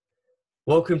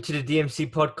Welcome to the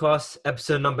DMC podcast,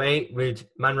 episode number 8 with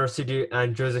Manro Sidhu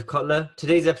and Joseph Cutler.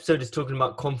 Today's episode is talking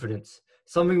about confidence,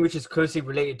 something which is closely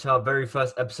related to our very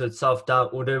first episode, self-doubt,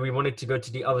 although we wanted to go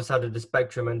to the other side of the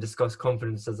spectrum and discuss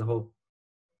confidence as a whole.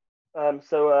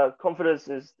 Confidence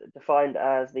is defined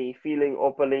as the feeling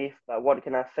or belief that one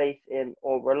can have faith in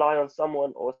or rely on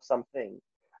someone or something.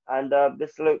 And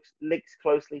this links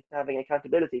closely to having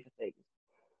accountability for things.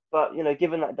 But,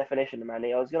 given that definition,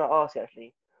 Manny, I was going to ask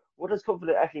actually, what does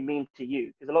confidence actually mean to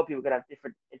you? Because a lot of people are going to have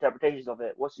different interpretations of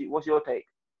it. What's your take?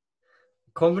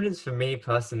 Confidence for me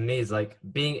personally is like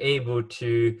being able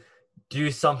to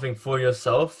do something for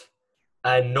yourself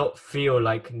and not feel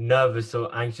like nervous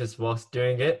or anxious whilst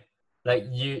doing it. Like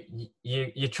you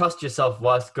trust yourself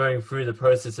whilst going through the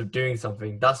process of doing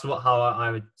something. That's how I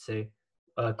would say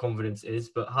confidence is.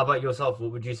 But how about yourself?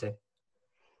 What would you say?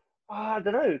 I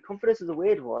don't know. Confidence is a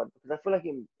weird one because I feel like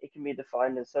it can be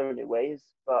defined in so many ways.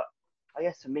 But I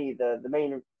guess for me, the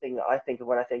main thing that I think of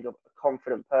when I think of a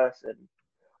confident person,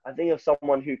 I think of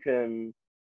someone who can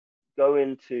go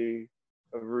into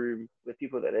a room with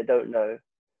people that they don't know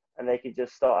and they can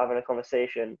just start having a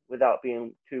conversation without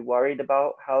being too worried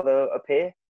about how they'll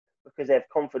appear because they have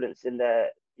confidence in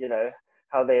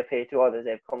how they appear to others.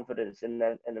 They have confidence in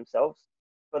themselves.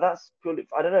 But that's purely,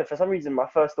 I don't know, for some reason, my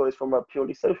first thought is from a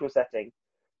purely social setting,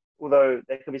 although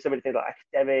there could be so many things like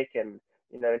academic and,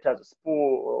 in terms of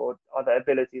sport or other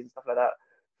abilities and stuff like that.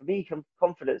 For me,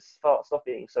 confidence starts off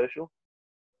being social.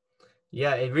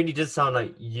 Yeah, it really does sound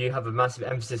like you have a massive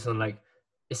emphasis on like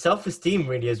self-esteem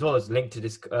really as well as linked to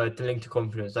this to link to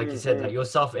confidence. Like you said, Mm-hmm. like your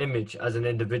self-image as an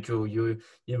individual, you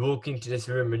walk into this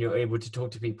room and you're able to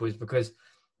talk to people is because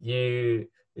you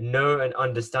know and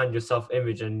understand your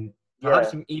self-image and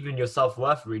perhaps Yeah, even your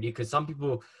self-worth really, because some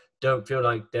people don't feel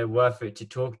like they're worth it to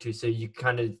talk to. So you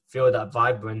kind of feel that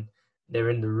vibe when they're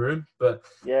in the room. But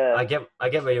yeah. I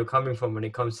get where you're coming from when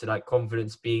it comes to like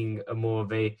confidence being a more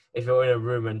of a if you're in a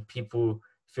room and people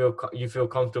you feel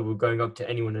comfortable going up to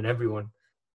anyone and everyone.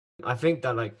 I think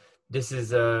that like this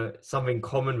is something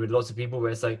common with lots of people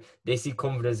where it's like they see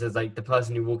confidence as like the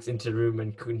person who walks into the room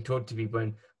and can talk to people.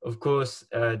 And of course,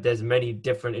 there's many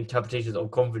different interpretations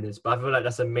of confidence, but I feel like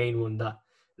that's the main one that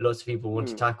lots of people want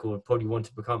to Mm. tackle or probably want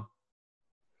to become.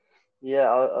 Yeah,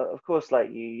 of course, like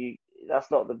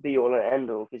that's not the be all and end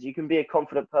all because you can be a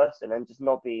confident person and just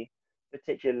not be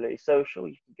particularly social.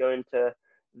 You can go into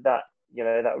that,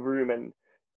 that room and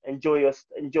enjoy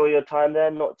your time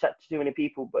there, not chat to too many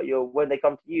people, but when they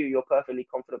come to you, you're a perfectly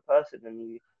confident person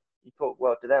and you talk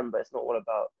well to them, but it's not all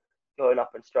about going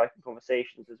up and striking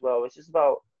conversations as well. It's just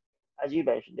about, as you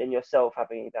mentioned, in yourself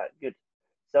having that good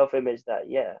self-image that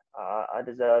I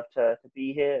deserve to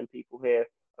be here and people here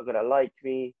are gonna like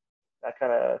me, that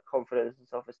kind of confidence and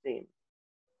self-esteem.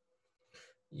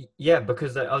 Yeah,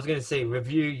 because I was going to say, with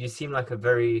you, you seem like a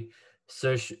very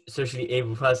socially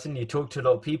able person. You talk to a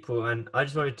lot of people, and I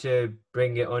just wanted to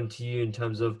bring it on to you in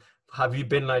terms of have you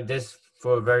been like this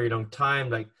for a very long time?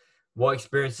 Like, what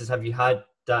experiences have you had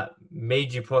that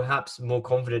made you perhaps more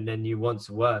confident than you once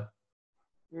were?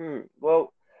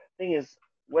 Well, thing is,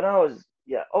 when I was,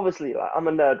 yeah, obviously, like, I'm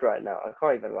a nerd right now. I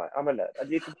can't even lie. I'm a nerd. I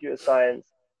do computer science.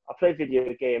 I play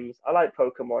video games. I like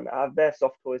Pokemon. I have bare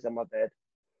soft toys on my bed.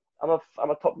 I'm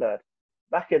a top nerd.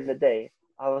 Back in the day,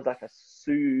 I was like a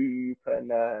super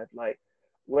nerd. Like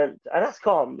and that's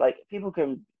calm. Like people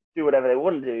can do whatever they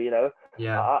want to do.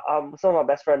 Yeah. Some of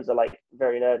my best friends are like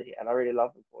very nerdy, and I really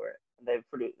love them for it. And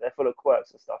they're full of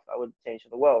quirks and stuff I wouldn't change for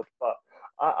the world. But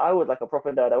I was like a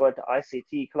proper nerd. I went to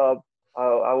ICT club.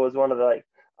 I was one of the like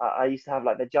I used to have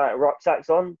like the giant rucksacks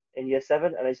on in year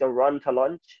 7, and I used to run to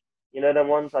lunch. You know them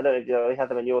ones? I don't know if you had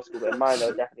them in your school, but in mine they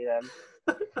were definitely them.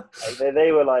 Like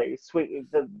they were like swing.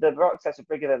 The rucksacks were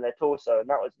bigger than their torso, and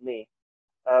that was me.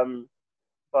 Um,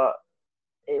 but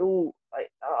it all like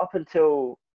up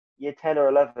until year 10 or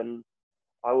 11,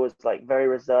 I was like very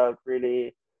reserved,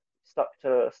 really stuck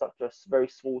to a very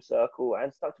small circle,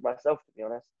 and stuck to myself to be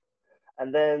honest.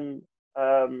 And then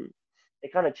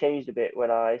it kind of changed a bit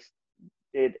when I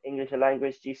did English and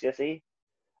language GCSE,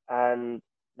 and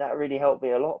that really helped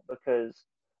me a lot because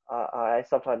I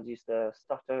sometimes used to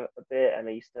stutter a bit and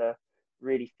I used to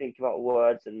really think about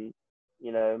words and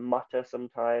mutter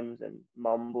sometimes and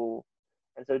mumble.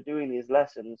 And so doing these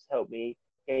lessons helped me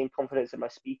gain confidence in my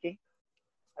speaking,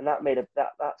 and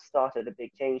that started a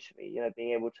big change for me.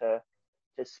 Being able to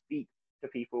speak to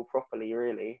people properly,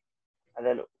 really. And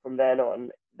then from then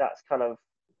on, that's kind of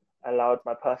allowed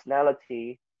my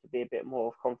personality to be a bit more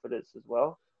of confidence as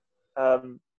well.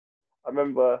 Um, I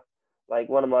remember like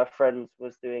one of my friends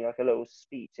was doing like a little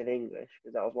speech in English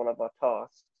because that was one of our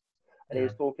tasks, and he Yeah.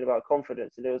 was talking about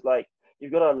confidence, and it was like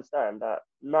you've got to understand that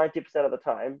 90% of the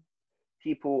time,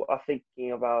 people are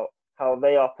thinking about how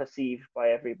they are perceived by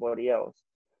everybody else.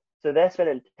 So they're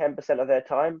spending 10% of their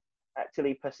time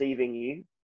actually perceiving you.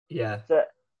 Yeah. So,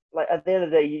 like at the end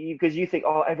of the day, because you think,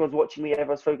 oh, everyone's watching me,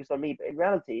 everyone's focused on me, but in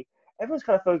reality, everyone's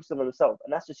kind of focused on themselves,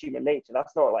 and that's just human nature.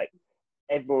 That's not like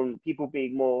people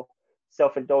being more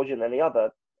self-indulgent than the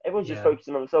other. Everyone's just Yeah.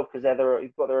 focusing on themselves because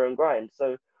they've got their own grind.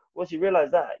 So once you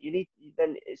realize that,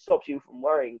 then it stops you from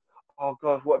worrying. Oh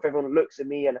God, what if everyone looks at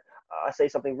me and I say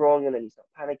something wrong, and then you start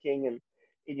panicking, and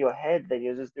in your head, then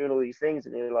you're just doing all these things,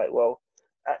 and you're like, well,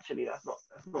 actually, that's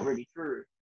not really true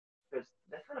because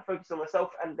they're kind of focused on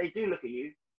themselves, and they do look at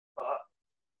you, but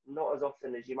not as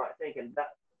often as you might think. And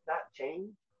that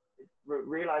change,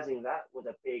 realizing that was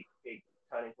a big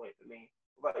turning point for me.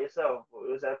 What about yourself?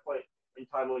 Was there a point in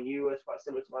time when you were quite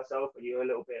similar to myself, when you were a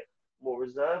little bit more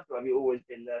reserved, or have you always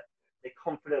been the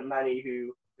confident Manny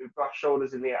who brushed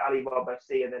shoulders in the Alibaba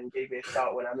FC and then gave me a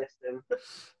shout when I missed him?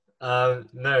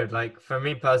 No, like for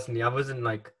me personally, I wasn't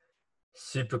like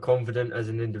super confident as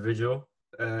an individual.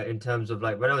 In terms of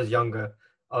like when I was younger,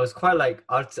 I was quite like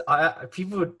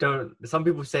people don't. Some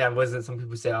people say I wasn't. Some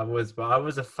people say I was, but I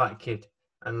was a fat kid,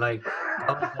 and like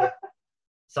that was like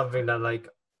something that like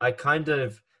I kind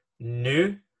of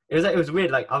knew. It was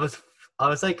weird. Like I was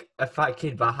like a fat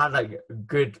kid, but I had like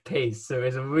good pace. So it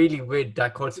was a really weird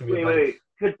dichotomy of like Wait.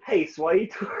 Good pace. Why are you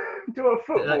doing like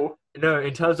football? no,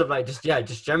 in terms of like just yeah,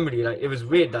 just generally like it was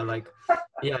weird that like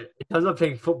yeah, in terms of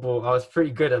playing football, I was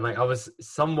pretty good and like I was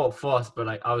somewhat fast, but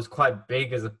like I was quite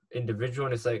big as an individual,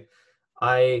 and it's like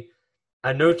I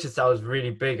I noticed I was really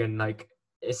big and like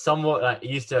it somewhat like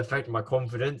used to affect my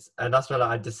confidence, and that's why like,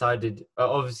 I decided.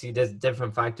 Obviously, there's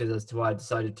different factors as to why I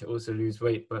decided to also lose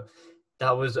weight, but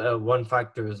that was one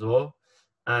factor as well,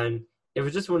 and it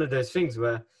was just one of those things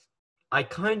where I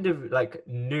kind of like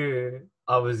knew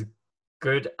I was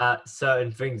good at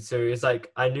certain things. So it's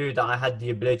like I knew that I had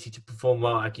the ability to perform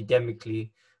well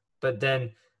academically, but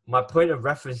then my point of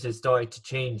references started to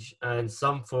change, and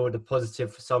some for the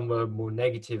positive, some were more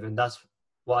negative, and that's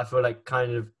what I feel like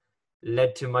kind of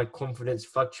led to my confidence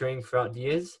fluctuating throughout the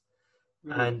years.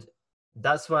 Hmm. And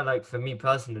that's why, like for me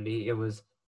personally, it was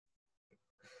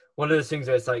one of those things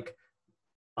where it's like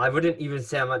I wouldn't even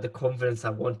say I'm at the confidence I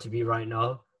want to be right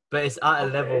now, but it's at a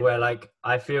level Okay. where like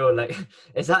I feel like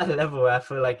it's at a level where I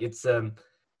feel like it's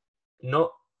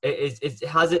not it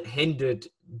hasn't hindered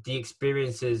the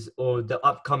experiences or the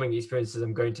upcoming experiences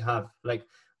I'm going to have. Like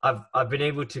I've been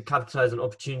able to capitalize on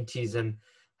opportunities and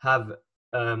have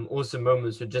awesome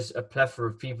moments with just a plethora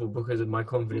of people because of my Hmm.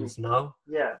 confidence now.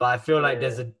 Yeah. But I feel like Yeah.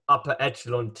 there's an upper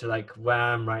echelon to like where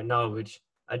I am right now, which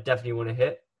I definitely want to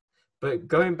hit. But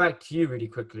going back to you really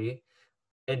quickly,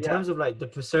 in Yeah. terms of like the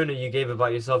persona you gave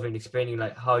about yourself and explaining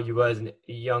like how you were as a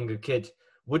younger kid,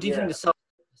 what do you think Yeah. the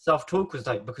self talk was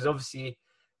like? Because obviously,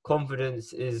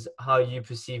 confidence is how you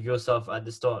perceive yourself at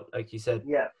the start, like you said.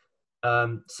 Yeah.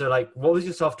 So like, what was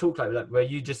your self talk like? Like, were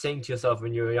you just saying to yourself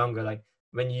when you were younger, like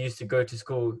when you used to go to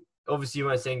school? Obviously, you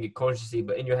weren't saying it consciously,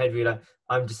 but in your head, you're like,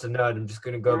 "I'm just a nerd. I'm just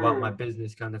gonna go about my Mm.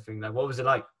 business," kind of thing. Like, what was it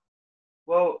like?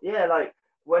 Well, yeah, like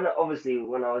when I was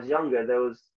younger, there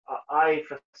was I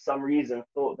for some reason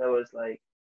thought there was like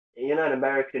in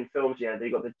American films, yeah, they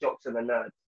got the jocks and the nerds.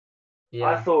 I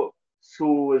Yeah, thought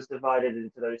school was divided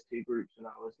into those two groups when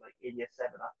I was like in year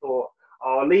seven. I thought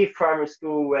I'll leave primary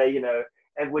school where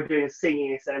and we're doing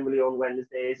singing assembly on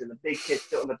Wednesdays and the big kids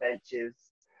sit on the benches.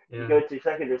 You yeah, go to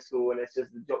secondary school and it's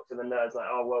just the jocks and the nerds. Like,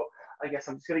 oh well, I guess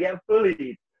I'm just gonna get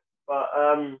bullied. But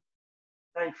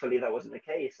thankfully that wasn't the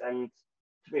case, and it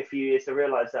took me a few years to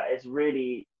realize that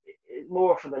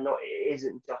more often than not it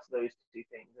isn't just those two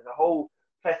things. There's a whole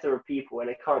plethora of people, and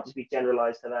it can't just be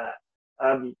generalized to that.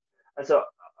 And so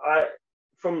I,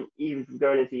 from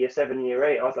going into year seven, year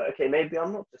eight, I was like, okay, maybe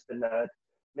I'm not just a nerd.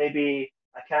 Maybe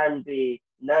I can be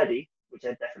nerdy, which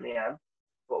I definitely am,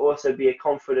 but also be a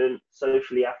confident,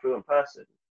 socially affluent person.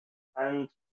 And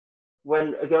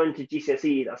when going to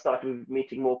GCSEs, I started with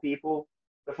meeting more people.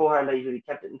 Beforehand, I usually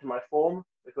kept it into my form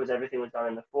because everything was done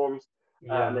in the forms.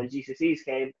 And yeah, then GCSEs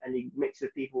came, and you mix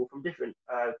with people from different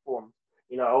forms.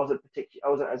 I wasn't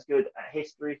as good at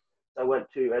history, so I went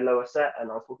to a lower set, and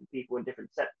I was talking to people in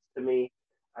different sets to me,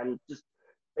 and just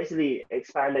basically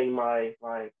expanding my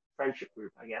friendship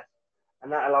group, I guess.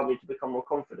 And that allowed me to become more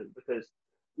confident because,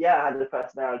 yeah, I had the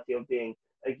personality of being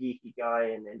a geeky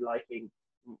guy and liking,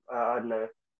 I don't know,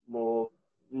 more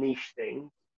niche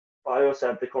things. But I also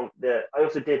have I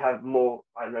also did have more,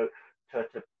 I don't know,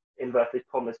 to inverted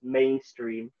commas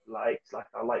mainstream likes, like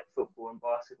I like football and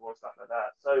basketball and stuff like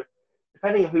that. So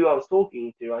depending on who I was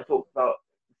talking to, I talked about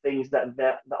things that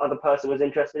the other person was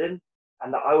interested in,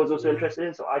 and that I was also Yeah. interested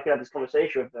in, so I could have this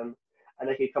conversation with them, and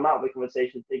they could come out of the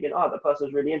conversation thinking, oh, that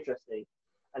person's really interesting,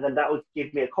 and then that would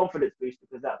give me a confidence boost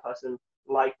because that person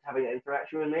liked having an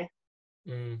interaction with me.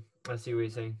 I see what you're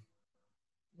saying.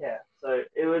 Yeah, so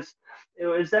it was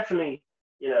definitely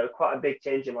quite a big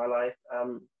change in my life.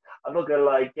 I'm not gonna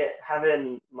lie, get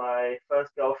having my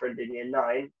first girlfriend in year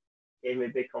 9 gave me a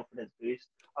big confidence boost.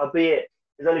 Albeit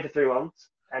it's only for 3 months,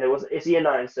 and it's year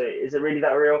 9, so is it really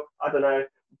that real? I don't know,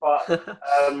 but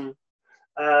um,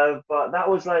 but that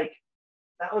was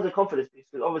a confidence boost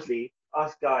because obviously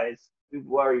us guys we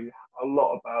worry a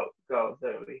lot about girls,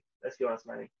 don't we? Let's be honest,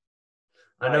 Manny.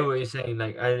 I know Like, what you're saying.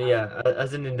 Like, and and yeah,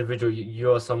 as an individual,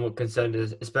 you are somewhat concerned,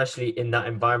 especially in that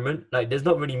environment. Like, there's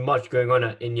not really much going on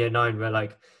in year nine, where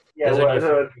like yeah, there's only well, a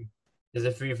few, no, there's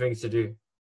a few things to do.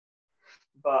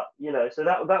 but so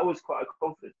that was quite a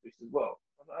confidence boost as well.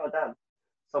 I was like, oh damn,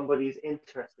 somebody's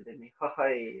interested in me.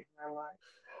 Hi, I like.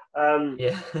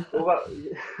 Yeah. What about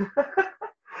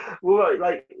what about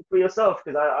like for yourself?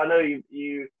 Because I know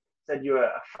you said you were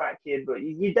a fat kid, but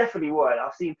you definitely weren't.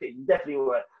 I've seen pictures, you definitely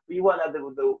weren't. But you weren't at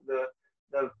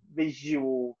the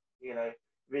visual,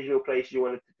 visual place you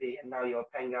wanted to be, and now you're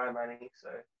a pen guy, Manning. So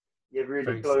you've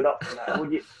really Thanks. glowed up from that.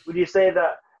 Would you say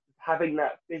that having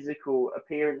that physical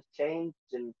appearance change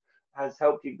and has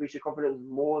helped you boost your confidence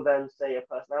more than say a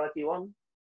personality one?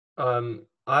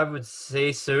 I would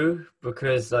say so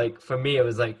because like for me it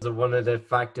was like one of the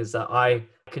factors that I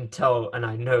can tell and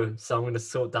I know, so I'm gonna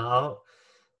sort that out.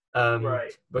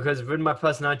 Right. Because with my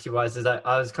personality wise, is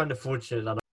I was kind of fortunate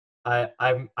that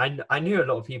I knew a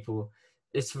lot of people.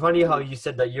 It's funny how Mm, you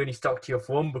said that you only stuck to your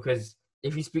form because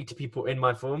if you speak to people in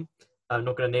my form, I'm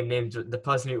not gonna name names. But the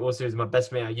person who also is my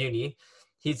best mate at uni,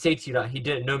 he'd say to you that he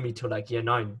didn't know me till like year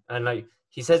 9, and like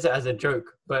he says it as a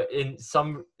joke, but in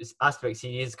some aspects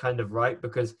he is kind of right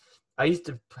because I used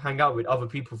to hang out with other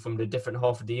people from the different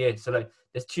half of the year. So like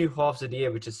there's two halves of the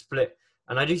year which is split,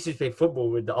 and I used to play football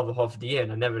with the other half of the year,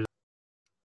 and I never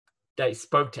like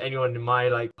spoke to anyone in my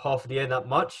like half of the year that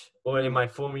much or in mm, my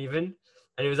form even,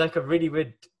 and it was like a really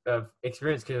weird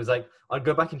experience because it was like I'd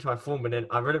go back into my form and then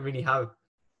I wouldn't really have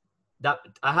that.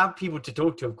 I have people to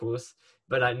talk to, of course,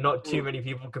 but like not too mm, many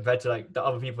people compared to like the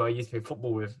other people I used to play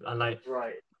football with, and like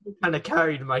right. kind of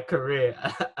carried my career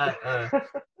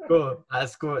at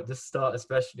school at the start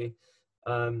especially.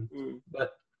 Mm,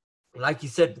 But like you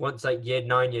said, once like year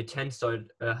 9, year 10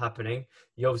 started happening,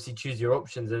 you obviously choose your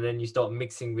options, and then you start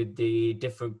mixing with the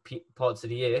different parts of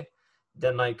the year.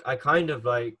 Then like I kind of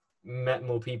like met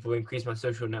more people, increased my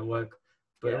social network,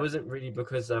 but it yeah. wasn't really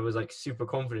because I was like super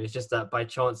confident. It's just that by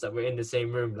chance that we're in the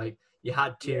same room, like you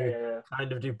had Yeah, to yeah, yeah,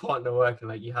 kind of do partner work, and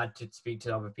like you had to speak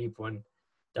to other people, and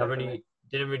that definitely. really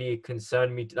didn't really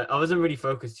concern me. Like I wasn't really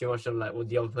focused too much on like what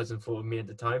the other person thought of me at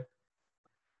the time.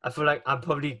 I feel like I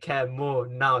probably care more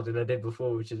now than I did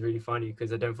before, which is really funny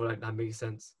because I don't feel like that makes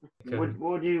sense. Like,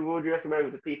 What would you recommend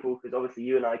with the people? Because obviously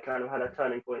you and I kind of had our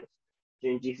turning points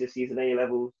during GCSEs and A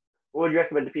levels. What would you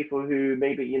recommend to people who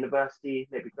maybe at university,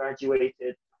 maybe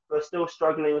graduated, but are still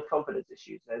struggling with confidence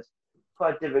issues? There's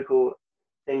quite a difficult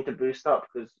thing to boost up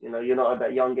because you're not at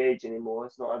that young age anymore.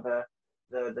 It's not at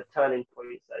the turning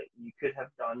points that you could have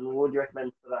done. What would you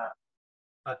recommend for that?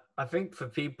 I think for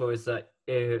people is that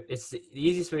it's the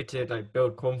easiest way to like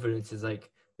build confidence is like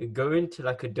go into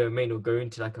like a domain or go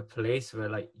into like a place where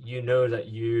like you know that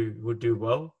you will do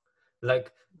well.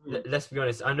 Like Mm, let's be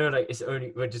honest, I know like it's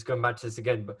only we're just going back to this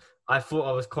again, but I thought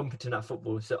I was competent at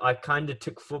football, so I kind of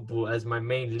took football as my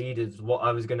main lead is what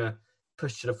I was gonna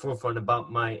push to the forefront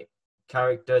about my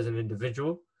character as an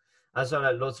individual. That's why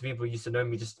like lots of people used to know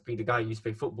me just to be the guy who used to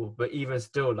play football, but even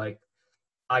still like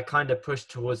I kind of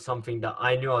pushed towards something that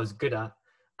I knew I was good at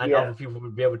and yeah, other people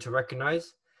would be able to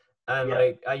recognize. And yeah,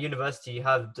 like at university, you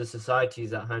have the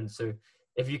societies at hand. So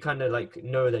if you kind of like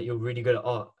know that you're really good at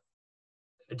art,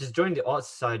 just join the art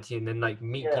society and then like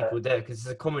meet yeah, people there because it's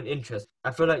a common interest.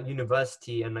 I feel like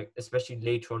university and like especially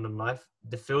later on in life,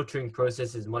 the filtering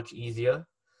process is much easier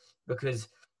because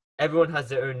everyone has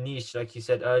their own niche, like you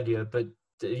said earlier, but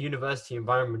the university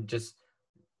environment just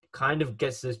kind of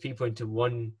gets those people into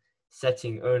one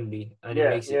setting only, and it yeah,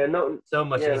 makes it yeah. No, so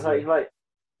much yeah, easier.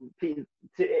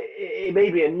 it may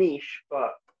be a niche,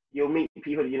 but you'll meet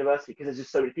people at university because there's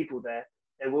just so many people there.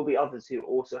 There will be others who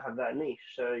also have that niche,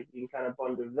 so you can kind of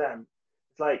bond with them.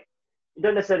 It's like you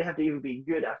don't necessarily have to even be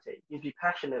good at it. You can be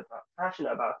passionate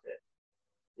about it.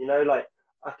 Like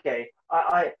okay,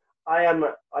 I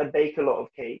bake a lot of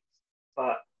cakes,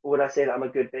 but would I say that I'm a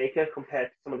good baker compared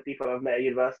to some of the people I've met at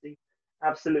university?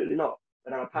 Absolutely not.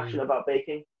 But I'm passionate Mm. about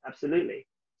baking, absolutely.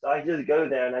 So I just go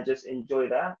there and I just enjoy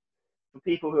that. For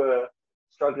people who are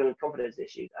struggling with confidence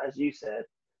issues, as you said,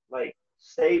 like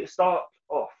start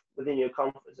off within your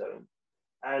comfort zone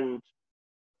and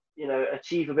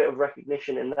achieve a bit of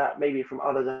recognition in that, maybe from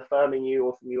others affirming you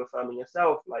or from you affirming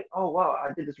yourself, like, oh wow,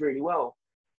 I did this really well,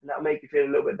 and that'll make you feel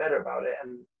a little bit better about it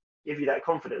and give you that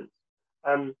confidence.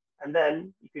 And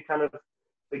then you could kind of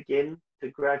begin to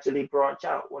gradually branch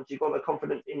out. Once you've got the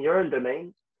confidence in your own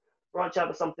domain, branch out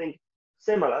to something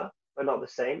similar but not the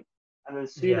same, and then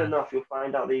soon Yeah. enough you'll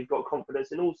find out that you've got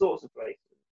confidence in all sorts of places.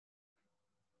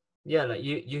 Yeah, like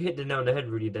you hit the nail on the head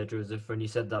really there, Joseph, when you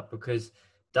said that, because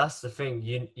that's the thing.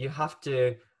 You have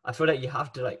to, I feel like you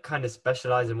have to like kind of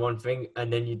specialize in one thing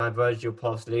and then you diverge your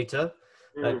paths later.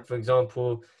 Mm, Like for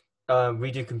example,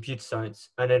 we do computer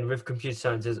science, and then with computer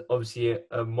science there's obviously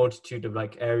a multitude of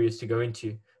like areas to go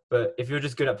into. But if you're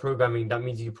just good at programming, that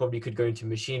means you probably could go into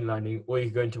machine learning or you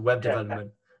could go into web yeah.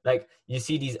 development. Like you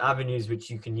see these avenues which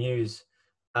you can use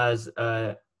as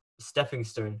a stepping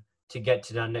stone to get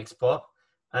to that next part.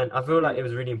 And I feel like Mm, it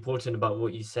was really important about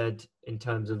what you said in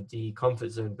terms of the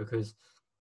comfort zone, because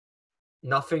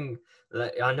nothing,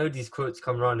 like I know these quotes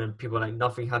come around and people are like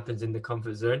nothing happens in the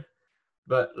comfort zone,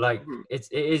 but like mhm. it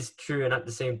is true, and at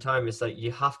the same time it's like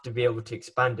you have to be able to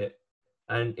expand it.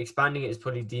 And expanding it is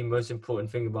probably the most important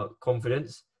thing about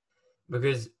confidence,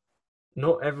 because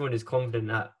not everyone is confident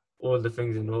at all the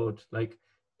things in the world. Like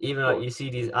Of even like course. you see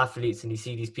these athletes and you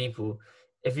see these people,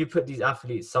 if you put these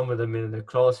athletes, some of them in the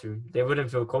classroom, they wouldn't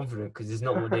feel confident because it's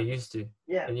not what they're used to.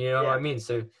 Yeah, And you know what yeah, I mean?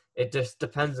 So it just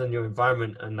depends on your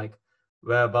environment and like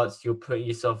whereabouts you're putting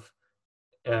yourself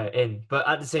in. But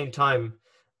at the same time,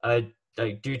 I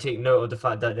like do take note of the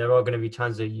fact that there are going to be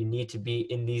times where you need to be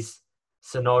in these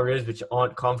scenarios which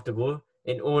aren't comfortable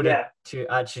in order yeah, to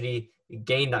actually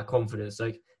gain that confidence.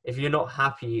 Like if you're not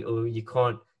happy or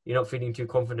you're not feeling too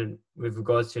confident with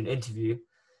regards to an interview,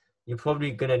 you're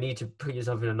probably going to need to put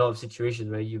yourself in a lot of situations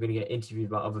where you're going to get interviewed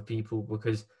by other people,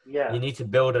 because yeah. you need to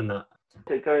build on that.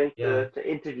 To go Yeah. into to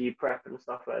interview prep and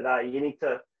stuff like that, you need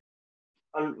to,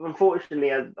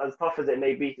 unfortunately, as tough as it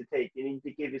may be to take, you need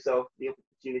to give yourself the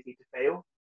opportunity to fail.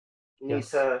 You need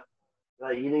Yes.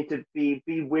 to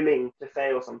be willing to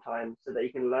fail sometimes so that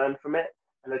you can learn from it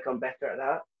and become better at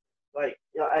that. Like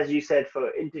as you said,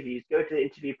 for interviews, go to the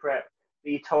interview prep,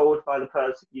 be told by the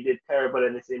person you did terrible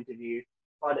in this interview,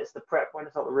 but it's the prep one,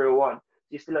 it's not the real one.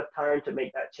 You still have time to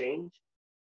make that change.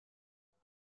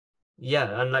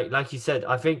 Yeah, and like you said,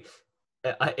 I think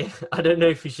I don't know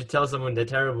if you should tell someone they're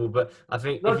terrible, but I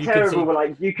think if Not you could terrible, say, but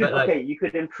like you could, but like okay, you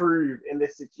could improve in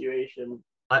this situation.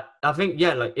 I think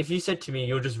yeah, like if you said to me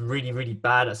you're just really really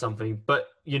bad at something, but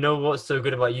you know what's so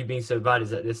good about you being so bad is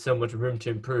that there's so much room to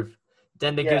improve.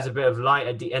 Then there gives Yeah, a bit of light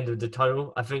at the end of the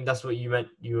tunnel. I think that's what you meant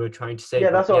you were trying to say,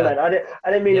 yeah, but that's what I yeah, meant.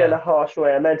 I didn't mean it in yeah, a harsh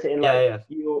way. I meant it in yeah, like yeah.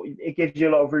 it gives you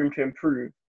a lot of room to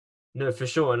improve. No, for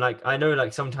sure. And like I know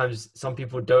like sometimes some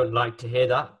people don't like to hear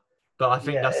that, but I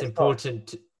think Yeah, that's it's tough.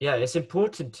 important. Yeah, it's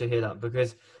important to hear that,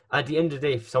 because at the end of the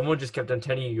day, if someone just kept on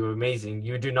telling you you're amazing,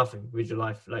 you would do nothing with your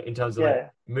life. Like in terms of like Yeah,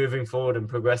 moving forward and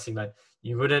progressing, like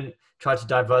you wouldn't try to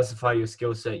diversify your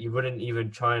skill set. You wouldn't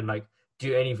even try and like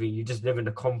do anything. You just live in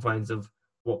the confines of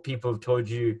what people have told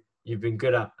you you've been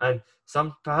good at. And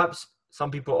perhaps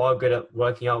some people are good at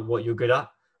working out what you're good at,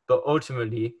 but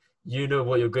ultimately you know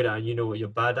what you're good at and you know what you're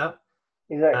bad at.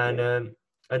 And exactly.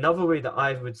 another way that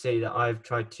I would say that I've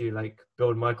tried to like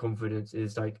build my confidence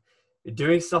is like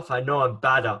doing stuff I know I'm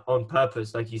bad at on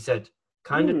purpose, like you said,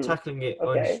 kind of Hmm. tackling it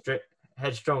on Okay. strict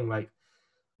headstrong. Like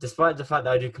despite the fact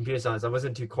that I do computer science, I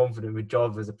wasn't too confident with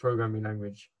Java as a programming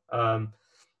language.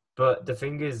 But the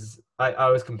thing is, I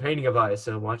was complaining about it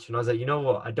so much, and I was like, you know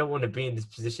what, I don't want to be in this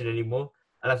position anymore.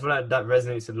 And I feel like that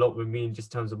resonates a lot with me in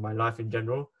just terms of my life in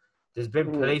general. There's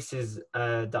been Hmm. places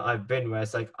that I've been where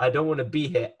it's like I don't want to be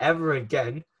here ever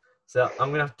again, so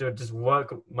I'm gonna have to just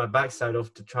work my backside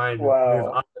off to try and move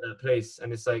Wow. out of that place.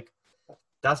 And it's like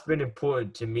that's been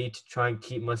important to me to try and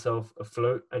keep myself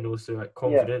afloat and also like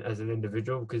Yeah, confident as an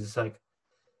individual, because it's like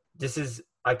this is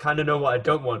I kind of know what I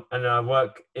don't want, and I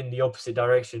work in the opposite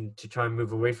direction to try and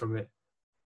move away from it.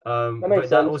 that makes But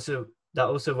sense. that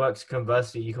also works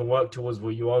conversely. You can work towards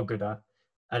what you are good at,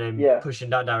 and then Yeah. push in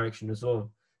that direction as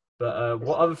well. But It's,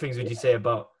 what other things would you yeah. say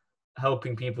about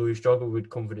helping people who struggle with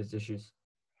confidence issues?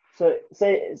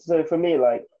 So for me,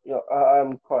 like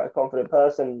I'm quite a confident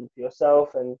person,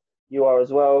 yourself, and you are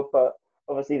as well. But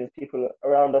obviously, there's people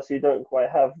around us who don't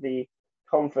quite have the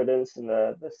confidence and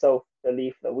the self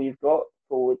belief that we've got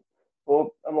for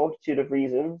a multitude of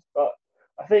reasons. But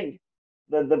I think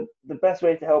the best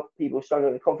way to help people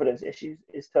struggling with confidence issues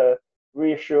is to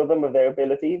reassure them of their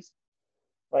abilities,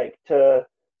 like to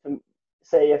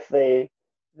say if they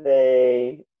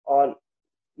aren't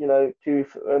too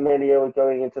familiar with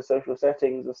going into social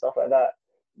settings and stuff like that,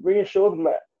 reassure them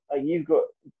that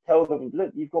tell them,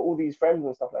 look, you've got all these friends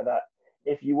and stuff like that.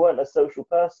 If you weren't a social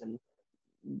person,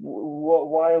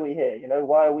 why are we here? You know,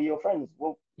 why are we your friends?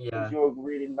 Well, because Yeah. you're a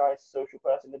really nice social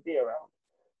person to be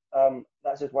around.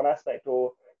 That's just one aspect.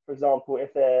 Or, for example,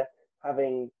 if they're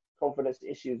having confidence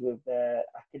issues with their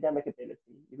academic ability,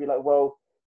 you'd be like, well,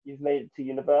 you've made it to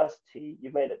university,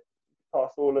 you've made it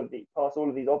past all of these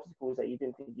obstacles that you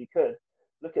didn't think you could.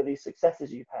 Look at these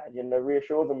successes you've had. You know,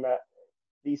 reassure them that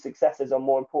these successes are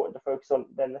more important to focus on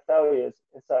than the failures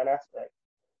in certain aspects.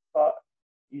 But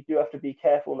you do have to be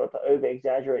careful not to over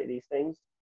exaggerate these things.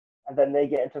 And then they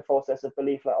get into a false sense of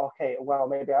belief, like, okay, wow,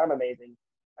 maybe I'm amazing.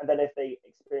 And then if they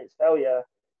experience failure,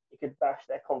 it could bash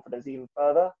their confidence even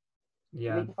further. You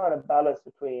Yeah. need to find a balance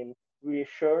between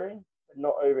reassuring but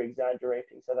not over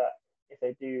exaggerating, so that if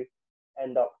they do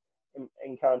end up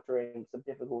encountering some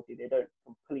difficulty, they don't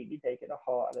completely take it to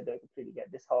heart and they don't completely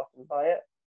get disheartened by it.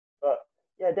 But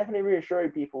yeah, definitely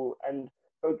reassuring people and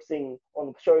focusing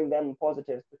on showing them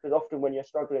positives, because often when you're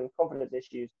struggling with confidence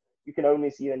issues, you can only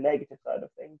see the negative side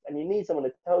of things, and you need someone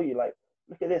to tell you, like,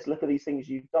 look at this, look at these things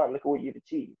you've done, look at what you've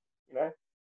achieved. You know?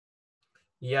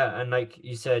 Yeah, and like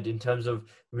you said, in terms of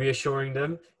reassuring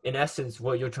them, in essence,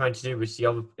 what you're trying to do, which the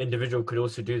other individual could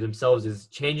also do themselves, is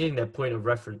changing their point of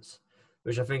reference,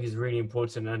 which I think is really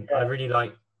important. And Yeah. I really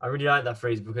like that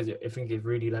phrase because I think it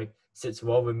really like sits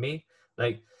well with me.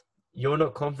 Like, you're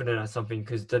not confident at something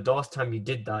because the last time you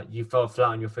did that, you fell flat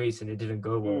on your face and it didn't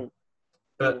go well. Mm, mm,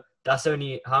 But that's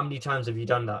only how many times have you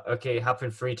done that? Okay, it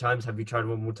happened 3 times. Have you tried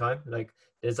one more time? Like,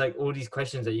 there's like all these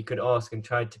questions that you could ask and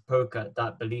try to poke at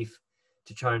that belief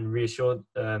to try and reassure,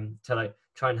 to like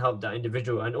try and help that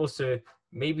individual. And also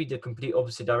maybe the complete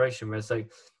opposite direction where it's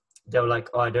like they're like,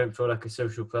 oh, I don't feel like a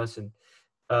social person.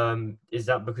 Is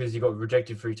that because you got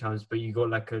rejected 3 times, but you got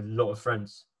like a lot of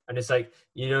friends? And it's like,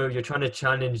 you're trying to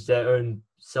challenge their own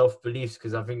self beliefs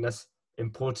because I think that's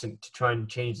important to try and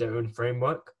change their own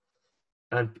framework.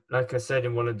 And like I said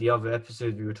in one of the other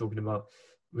episodes we were talking about,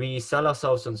 we sell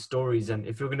ourselves on stories. And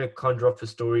if you're going to conjure up a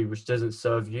story which doesn't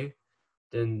serve you,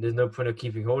 then there's no point of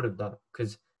keeping hold of that,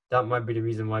 because that might be the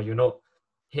reason why you're not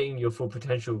hitting your full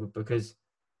potential, because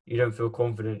you don't feel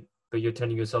confident, but you're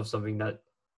telling yourself something that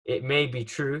it may be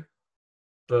true,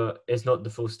 but it's not the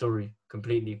full story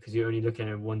completely because you're only looking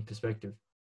at one perspective.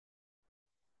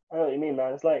 I know what you mean,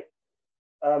 man. It's like,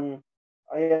 um,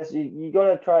 I guess you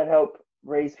gotta try and help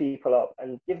raise people up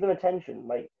and give them attention.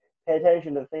 Like, pay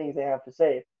attention to the things they have to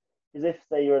say. Because if,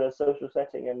 say, you're in a social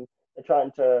setting and they're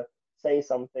trying to say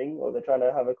something or they're trying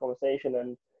to have a conversation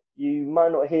and you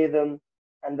might not hear them,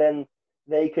 and then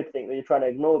they could think that you're trying to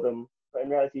ignore them, but in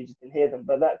reality you just didn't hear them.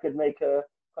 But that could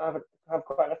have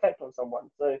quite an effect on someone.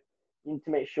 So you need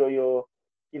to make sure you're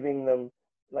giving them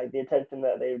like the attention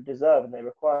that they deserve and they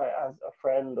require as a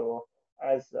friend or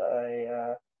as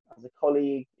a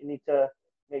colleague. You need to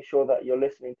make sure that you're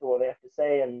listening to what they have to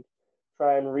say and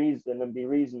try and reason and be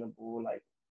reasonable. Like,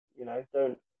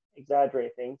 don't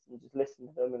exaggerate things and just listen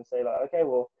to them and say, like, okay,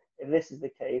 well, if this is the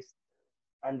case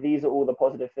and these are all the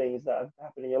positive things that have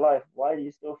happened in your life, why do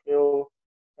you still feel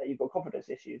that you've got confidence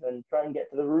issues? And try and get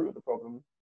to the root of the problem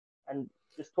and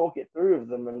just talk it through with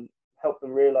them and help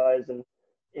them realize. And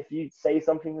if you say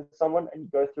something to someone and you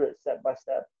go through it step by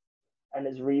step and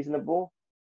it's reasonable,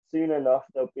 soon enough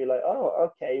they'll be like,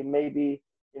 oh, okay, maybe,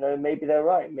 maybe they're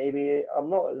right. Maybe I'm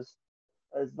not as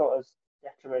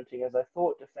detrimenting as I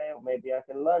thought to fail. Maybe I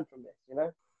can learn from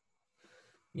this.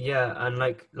 Yeah, and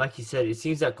like you said, it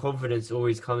seems that confidence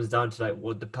always comes down to like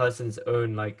what the person's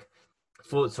own like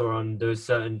thoughts are on those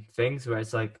certain things, where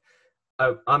it's like I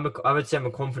would say I'm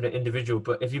a confident individual,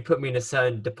 but if you put me in a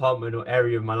certain department or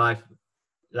area of my life,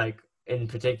 like in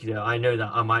particular, I know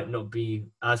that I might not be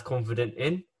as confident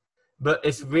in. But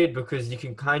it's weird because you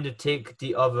can kind of take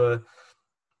the other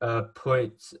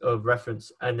points of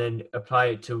reference and then apply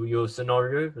it to your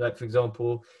scenario. Like, for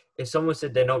example, if someone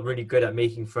said they're not really good at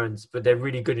making friends, but they're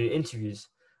really good in interviews,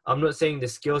 I'm not saying the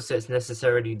skill set's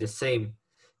necessarily the same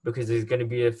because there's going to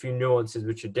be a few nuances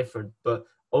which are different. But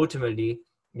ultimately,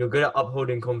 you're good at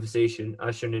upholding conversation,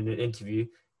 as shown in an interview,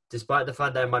 despite the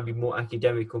fact that it might be more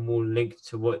academic or more linked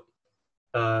to what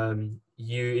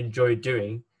you enjoy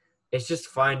doing. It's just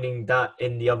finding that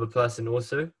in the other person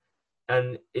also.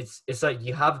 And it's like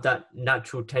you have that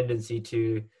natural tendency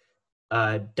to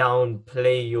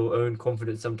downplay your own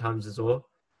confidence sometimes as well.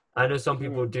 I know some Mm.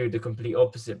 people do the complete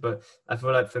opposite, but I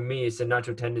feel like for me it's a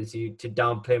natural tendency to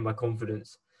downplay my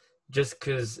confidence just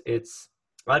because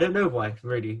I don't know why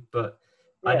really, but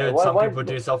I Yeah. know Why? some Why? people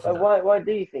do suffer Why? that. Why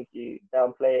do you think you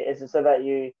downplay it? Is it so that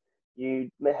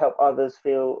you may help others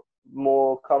feel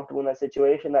more comfortable in that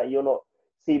situation? That you're not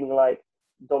seeming like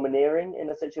domineering in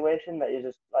a situation, that you're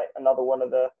just like another one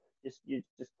of the you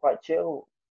just quite chill?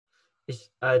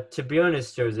 To be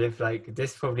honest, Joseph, like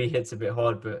this probably hits a bit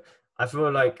hard, but I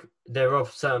feel like there are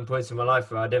certain points in my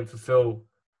life where I didn't fulfill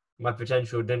my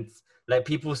potential. Didn't like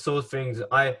people saw things.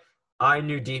 I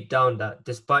knew deep down that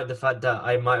despite the fact that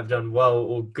I might have done well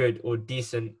or good or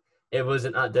decent, it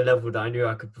wasn't at the level that I knew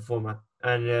I could perform at.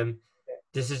 And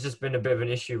this has just been a bit of an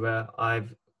issue where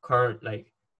I've current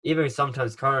like even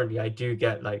sometimes currently I do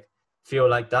get like feel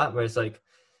like that where it's like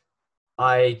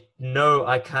I know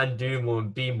I can do more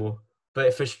and be more, but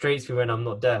it frustrates me when I'm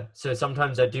not there. So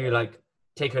sometimes I do like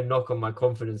take a knock on my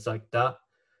confidence like that.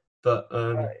 But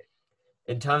Right.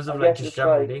 in terms of I like guess just it's like,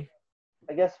 generally,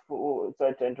 I guess for,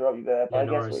 sorry to interrupt you there, but yeah, I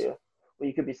no guess worries. what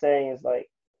you could be saying is like,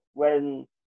 when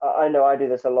I know I do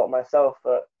this a lot myself,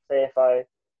 but say if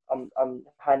I'm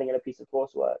handing in a piece of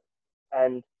coursework,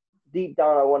 and deep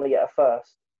down I want to get a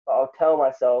first, but I'll tell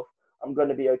myself I'm going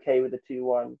to be okay with the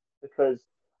 2-1, because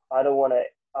I don't want to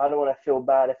I don't want to feel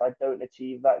bad if I don't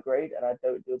achieve that grade and I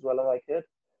don't do as well as I could.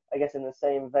 I guess in the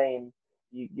same vein,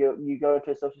 you go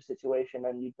into a social situation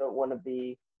and you don't want to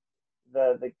be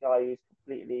the guy who's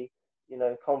completely,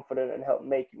 confident, and help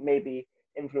make maybe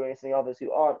influencing others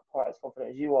who aren't quite as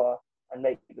confident as you are, and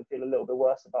make them feel a little bit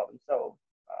worse about themselves.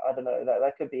 I don't know,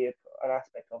 that could be an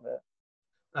aspect of it.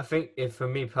 I think if for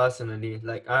me personally,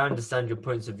 like I understand your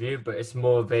points of view, but it's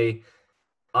more of a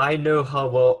I know how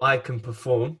well I can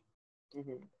perform.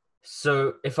 Hmm.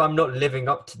 So if I'm not living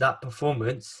up to that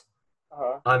performance,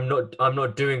 Uh-huh. I'm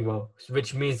not doing well,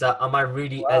 which means that am I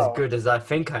really as Wow. good as I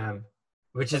think I am?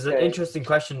 Which is an Okay. interesting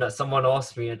question that someone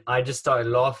asked me, and I just started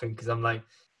laughing because I'm like,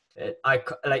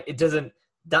 like it doesn't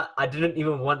that I didn't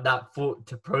even want that thought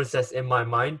to process in my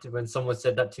mind when someone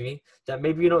said that to me that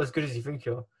maybe you're not as good as you think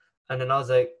you're, and then I was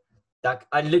like, that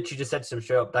I literally just said to them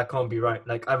straight up, that can't be right.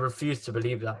 Like I refuse to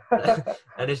believe that,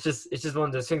 and it's just one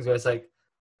of those things where it's like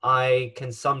I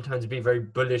can sometimes be very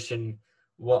bullish in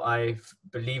what I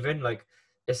believe in. Like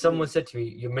if someone Mhm. said to me,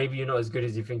 "You maybe you're not as good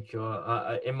as you think you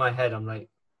are," in my head, I'm like,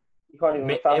 You can't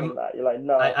even fathom that. You're like,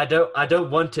 no. I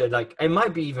don't want to like. It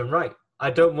might be even right. I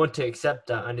don't want to accept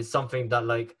that, and it's something that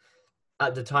like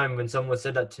at the time when someone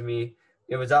said that to me,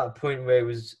 it was at a point where it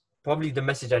was probably the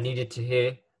message I needed to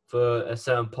hear for a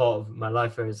certain part of my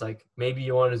life. Where it's like maybe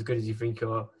you aren't as good as you think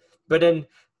you are, but then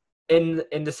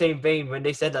in the same vein, when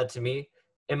they said that to me,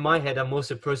 in my head, I'm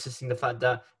also processing the fact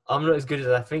that I'm not as good as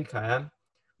I think I am.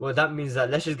 Well, that means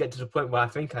that let's just get to the point where I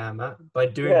think I am at by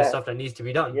doing the Yeah. stuff that needs to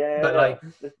be done. But Yeah. like,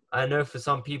 I know for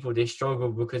some people they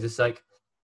struggle because it's like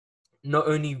not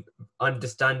only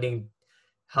understanding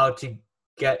how to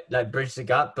get like bridge the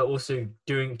gap, but also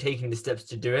taking the steps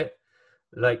to do it.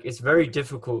 Like it's very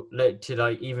difficult like to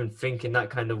like even think in that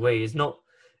kind of way. It's not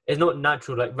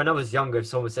natural. Like when I was younger, if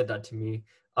someone said that to me,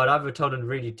 I'd either tell them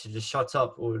really to just shut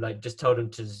up or like just tell them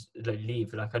to just, like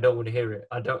leave. Like I don't want to hear it.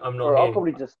 I'm not Bro, I'll here.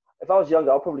 probably just, if I was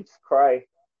younger, I'll probably just cry.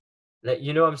 Like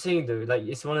you know what I'm saying though. Like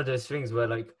it's one of those things where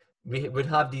like we would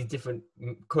have these different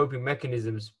coping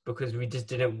mechanisms because we just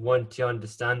didn't want to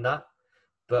understand that.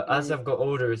 But as Mm, I've got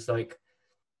older, it's like,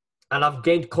 and I've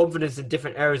gained confidence in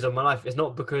different areas of my life. It's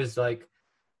not because like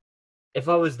if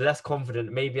I was less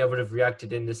confident, maybe I would have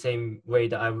reacted in the same way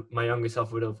that my younger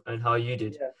self would have, and how you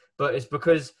did. yeah. But it's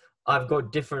because I've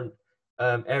got different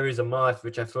areas of my life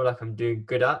which I feel like I'm doing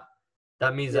good at.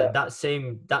 That means Yeah.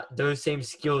 that those same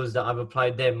skills that I've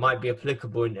applied there might be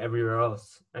applicable in everywhere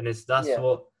else, and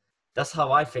Yeah. that's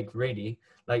how I think really.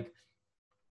 Like,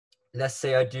 let's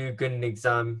say I do good in an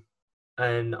exam,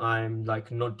 and I'm like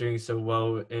not doing so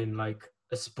well in like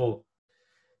a sport.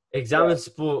 Exam Yeah. and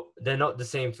sport, they're not the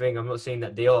same thing. I'm not saying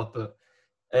that they are, but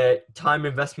time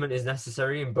investment is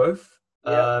necessary in both.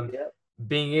 Yeah. Yeah.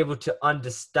 Being able to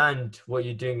understand what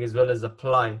you're doing as well as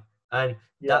apply, and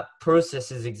Yeah. that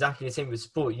process is exactly the same with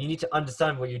sport. You need to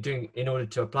understand what you're doing in order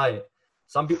to apply it.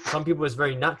 Some people it's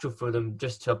very natural for them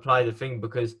just to apply the thing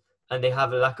because and they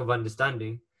have a lack of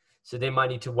understanding, so they might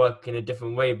need to work in a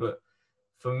different way. But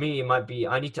for me, it might be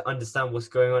I need to understand what's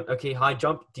going on. Okay, high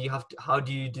jump. Do you have to? How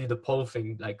do you do the pole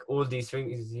thing? Like all these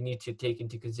things you need to take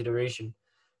into consideration.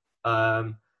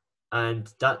 Um,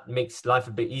 and that makes life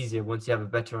a bit easier once you have a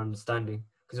better understanding.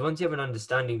 Because once you have an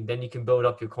understanding, then you can build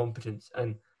up your competence.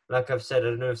 And like I've said, I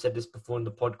don't know if I've said this before in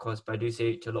the podcast, but I do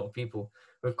say it to a lot of people.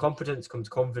 With competence comes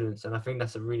confidence, and I think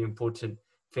that's a really important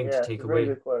thing to Yeah. It's take a very away.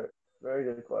 good quote. Very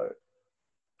good quote.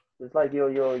 It's like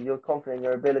you're confident in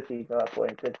your ability to that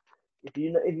point. Because if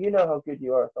you know how good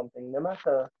you are at something, no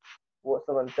matter what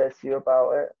someone says to you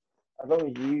about it, as long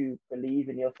as you believe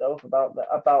in yourself about the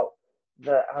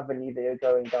avenue that you're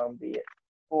going down, be it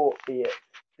sport, be it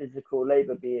physical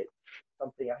labor, be it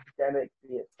something academic,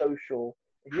 be it social,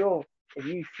 if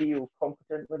you feel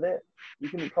confident with it, you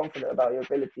can be confident about your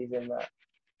abilities in that,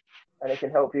 and it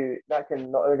can help you. That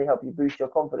can not only help you boost your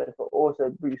confidence, but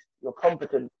also boost your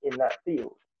competence in that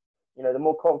field. You know, the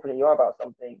more confident you are about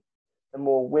something, the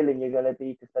more willing you're going to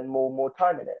be to spend more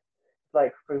time in it.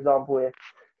 Like, for example,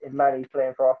 if Manny's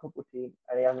playing for our football team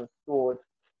and he hasn't scored,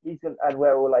 he's gonna, and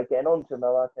we're all like getting on to him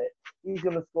about it, he's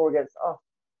going to score against us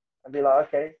and be like,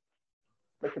 okay,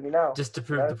 look at me now. Just to You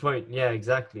prove know, the point. Yeah,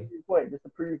 exactly. point just to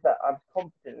prove that I'm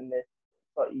confident in this,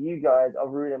 but you guys are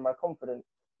ruining my confidence.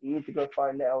 You need to go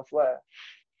find it elsewhere.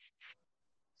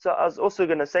 So I was also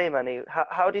going to say, Manny,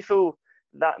 how do you feel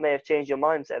that may have changed your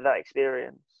mindset, that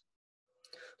experience?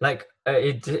 Like,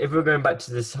 if we're going back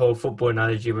to this whole football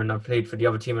analogy, when I played for the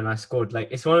other team and I scored, like,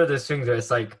 it's one of those things where it's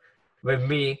like, with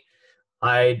me,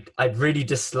 I'd really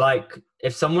dislike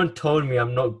if someone told me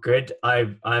I'm not good.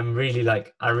 I'm really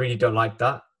like, I really don't like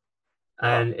that.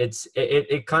 Uh-huh. And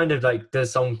it kind of like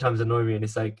does sometimes annoy me. And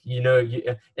it's like,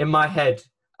 in my head,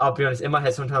 I'll be honest, in my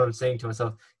head, sometimes I'm saying to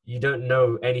myself, you don't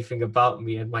know anything about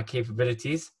me and my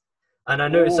capabilities. And I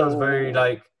know it sounds very Ooh.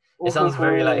 like, it sounds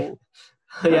very like, Ooh.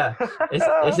 yeah,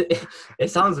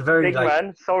 it sounds very Big like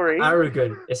man, sorry.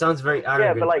 arrogant. It sounds very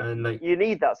Yeah, but arrogant like and like, you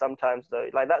need that sometimes though.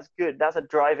 Like that's good. That's a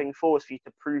driving force for you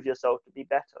to prove yourself to be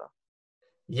better.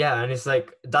 yeah. And it's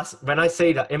like, that's when I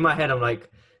say that in my head, I'm like,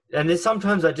 and then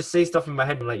sometimes I just say stuff in my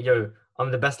head. I'm like, yo, I'm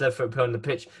the best left foot player on the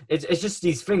pitch. It's just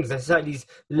these things. It's like these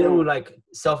little Mm. like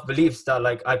self beliefs that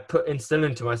like I instill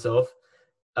into myself.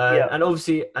 Yeah, And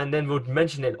obviously, and then we'll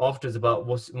mention it afterwards about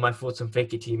what's my thoughts on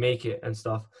fake it till you make it and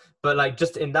stuff. But like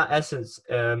just in that essence,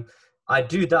 I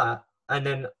do that, and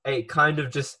then it kind of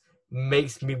just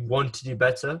makes me want to do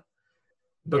better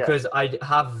yeah. because I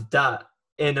have that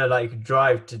inner like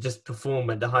drive to just perform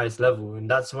at the highest level, and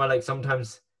that's why like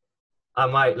sometimes I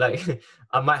might like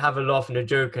I might have a laugh and a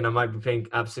joke, and I might be playing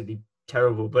absolutely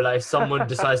terrible. But like if someone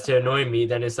decides to annoy me,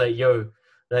 then it's like, yo,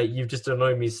 like you've just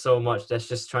annoyed me so much. Let's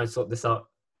just try and sort this out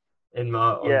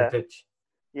on the Yeah, pitch.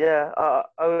 yeah.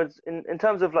 I was in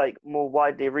terms of like more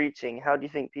widely reaching. How do you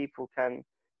think people can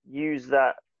use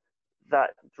that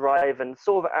drive and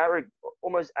sort of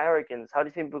almost arrogance? How do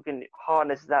you think people can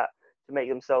harness that to make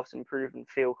themselves improve and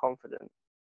feel confident?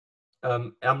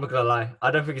 I'm not gonna lie, I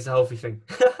don't think it's a healthy thing.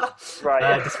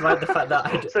 Right. Despite the fact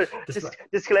that So despite,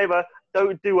 disclaimer: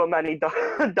 don't do what Manny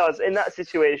does in that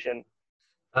situation.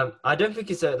 I don't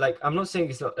think it's a like. I'm not saying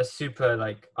it's not a super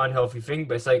like unhealthy thing,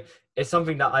 but it's like it's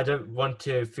something that I don't want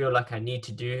to feel like I need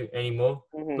to do anymore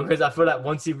Hmm. because I feel like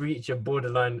once you reach a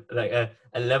borderline, like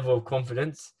a level of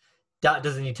confidence, that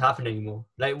doesn't need to happen anymore.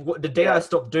 Like the day I Yeah,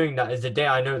 stop doing that is the day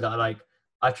I know that like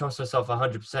I trust myself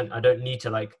 100%. I don't need to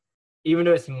like, even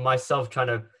though it's myself trying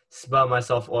to spur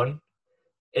myself on.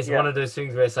 It's yeah, one of those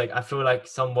things where it's like I feel like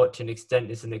somewhat to an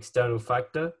extent it's an external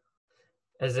factor,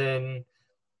 as in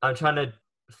I'm trying to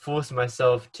force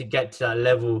myself to get to that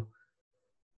level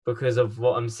because of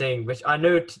what I'm saying, which I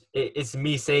know it's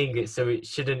me saying it, so it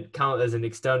shouldn't count as an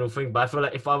external thing. But I feel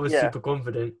like if I was yeah. super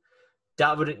confident,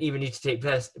 that wouldn't even need to take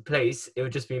place. It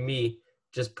would just be me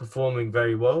just performing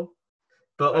very well.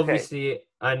 But Okay. obviously,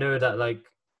 I know that like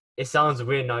it sounds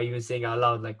weird now, even saying out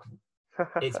loud, like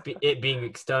it being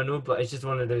external, but it's just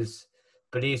one of those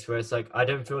beliefs where it's like I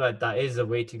don't feel like that is a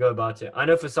way to go about it. I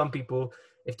know for some people,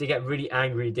 if they get really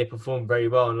angry, they perform very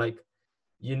well, and like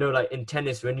like in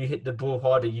tennis, when you hit the ball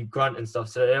harder, you grunt and stuff.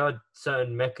 So there are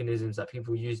certain mechanisms that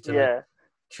people use to like Yeah.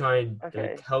 try and like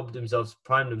Okay. help themselves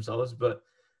prime themselves. But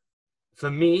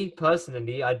for me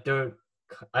personally, I don't.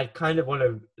 I kind of want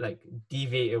to like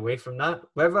deviate away from that.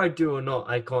 Whether I do or not,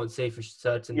 I can't say for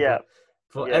certain. Yeah. But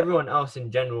for Yeah. everyone else in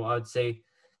general, I would say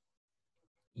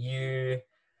you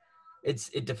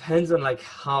it depends on like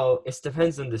how it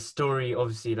depends on the story,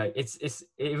 obviously. Like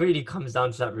it really comes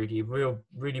down to that.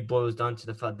 Really boils down to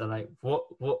the fact that like what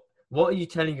are you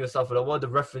telling yourself, like what are the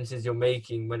references you're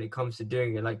making when it comes to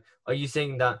doing it? Like, are you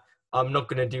saying that I'm not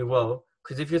going to do well?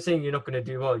 Because if you're saying you're not going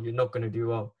to do well, you're not going to do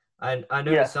well. And I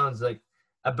know it Yeah. sounds like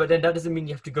but then that doesn't mean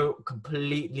you have to go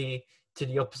completely to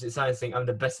the opposite side and saying I'm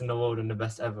the best in the world and the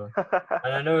best ever.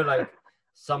 And I know like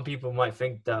some people might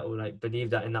think that or like believe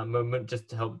that in that moment just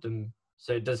to help them.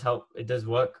 So it does help, it does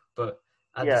work, but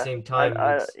at the Yeah. same time,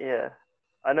 it's Yeah.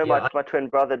 I know yeah, my twin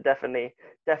brother definitely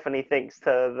thinks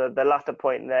to the latter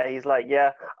point there. He's like,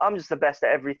 yeah, I'm just the best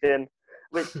at everything,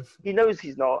 which he knows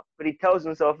he's not, but he tells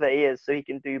himself that he is, so he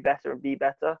can do better and be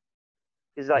better.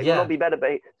 He's like, well, not yeah, be better,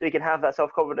 but so he can have that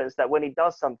self confidence that when he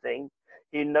does something,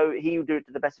 he will do it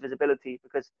to the best of his ability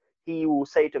because he will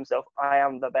say to himself, "I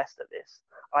am the best at this.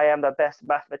 I am the best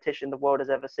mathematician the world has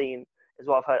ever seen." Is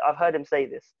what I've heard. I've heard him say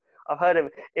this. I've heard him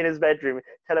in his bedroom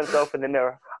tell himself in the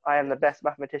mirror, "I am the best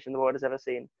mathematician the world has ever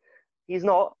seen." He's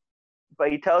not,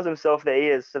 but he tells himself that he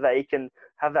is, so that he can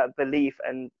have that belief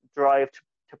and drive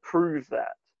to prove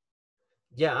that.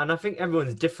 Yeah, and I think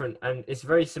everyone's different, and it's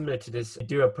very similar to this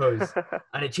do a pose,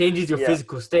 and it changes your Yeah,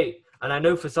 physical state. And I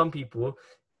know for some people,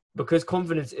 because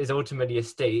confidence is ultimately a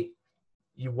state,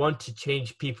 you want to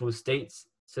change people's states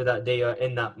so that they are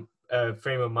in that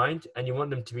frame of mind, and you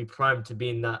want them to be primed to be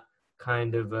in that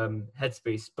kind of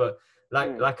headspace. But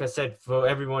mm, like I said, for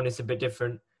everyone, it's a bit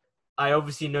different. I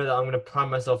obviously know that I'm going to prime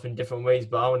myself in different ways,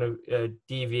 but I want to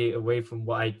deviate away from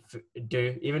what I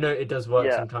do, even though it does work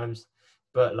yeah, sometimes.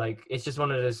 But like, it's just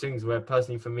one of those things where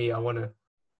personally for me, I want to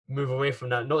move away from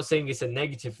that. Not saying it's a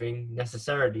negative thing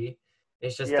necessarily.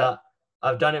 It's just yeah. that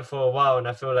I've done it for a while and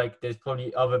I feel like there's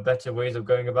probably other better ways of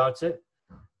going about it.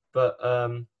 But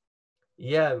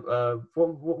yeah,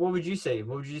 what would you say?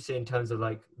 What would you say in terms of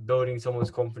like building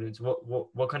someone's confidence?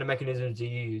 What kind of mechanisms do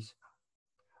you use?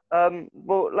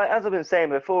 Well, like as I've been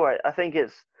saying before, I think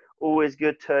it's always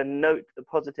good to note the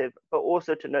positive, but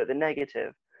also to note the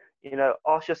negative.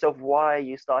 Ask yourself why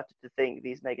you started to think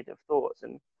these negative thoughts,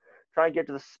 and try and get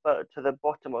to the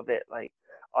bottom of it. Like,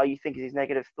 are you thinking these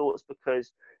negative thoughts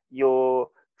because you're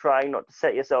trying not to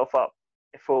set yourself up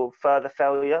for further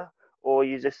failure, or are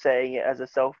you just saying it as a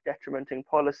self-detrimenting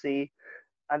policy?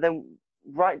 And then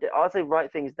I'd say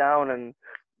write things down, and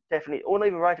definitely, or not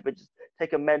even write it, but just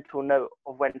take a mental note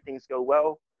of when things go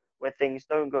well, when things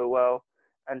don't go well,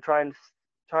 and try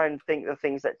and think the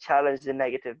things that challenge the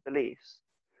negative beliefs.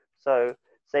 So,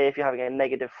 say if you're having a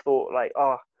negative thought like,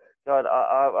 "Oh God,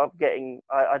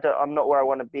 I'm not where I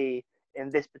want to be in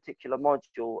this particular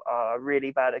module. Really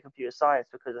bad at computer science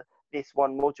because this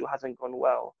one module hasn't gone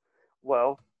well."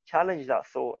 Well, challenge that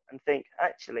thought and think,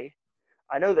 actually,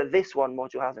 I know that this one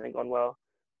module hasn't gone well,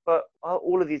 but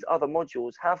all of these other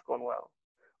modules have gone well.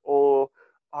 Or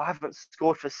I haven't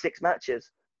scored for 6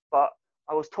 matches, but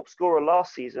I was top scorer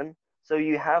last season. So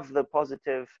you have the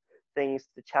positive things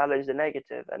to challenge the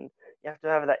negative, and you have to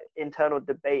have that internal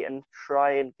debate and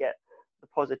try and get the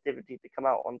positivity to come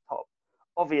out on top.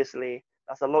 Obviously,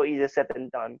 that's a lot easier said than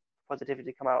done.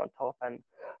 Positivity to come out on top, and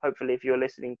hopefully, if you're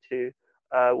listening to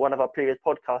one of our previous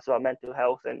podcasts about mental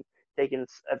health and taking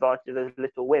advantage of those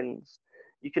little wins,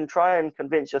 you can try and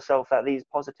convince yourself that these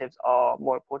positives are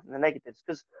more important than negatives,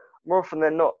 because more often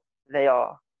than not, they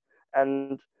are.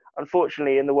 And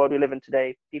unfortunately, in the world we live in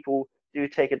today, people do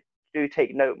take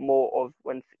note more of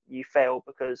when you fail,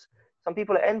 because some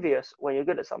people are envious when you're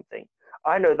good at something.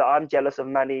 I know that I'm jealous of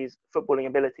Manny's footballing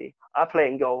ability. I play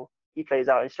in goal, he plays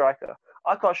out in striker.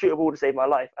 I can't shoot a ball to save my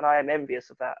life, and I am envious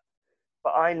of that.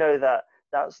 But I know that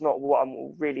that's not what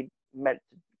I'm really meant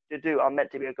to do. I'm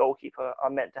meant to be a goalkeeper.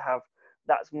 I'm meant to have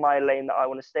that's my lane that I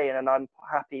want to stay in, and I'm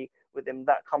happy within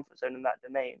that comfort zone and that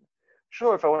domain.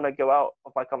 Sure, if I want to go out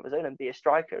of my comfort zone and be a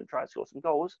striker and try and score some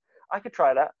goals, I could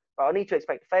try that, but I need to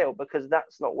expect to fail because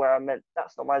that's not where I'm meant.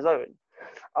 That's not my zone.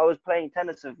 I was playing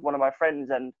tennis with one of my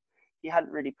friends, and he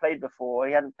hadn't really played before.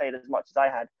 He hadn't played as much as I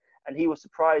had, and he was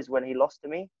surprised when he lost to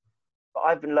me. But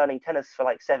I've been learning tennis for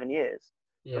like 7 years,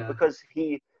 but Yeah. because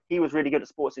he was really good at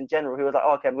sports in general, he was like,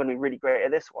 oh, okay, I'm going to be really great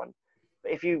at this one.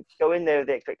 But if you go in there with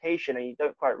the expectation and you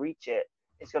don't quite reach it,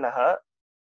 it's going to hurt.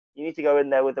 You need to go in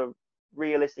there with a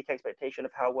realistic expectation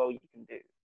of how well you can do.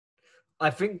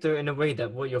 I think though in a way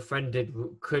that what your friend did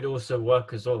could also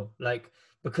work as well. Like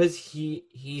because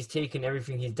he's taken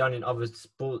everything he's done in other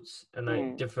sports and like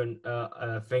Mm, different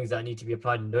things that need to be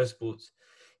applied in those sports,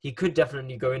 he could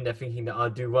definitely go in there thinking that I'll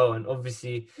do well. And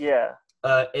obviously yeah,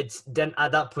 it's then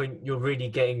at that point you're really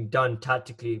getting done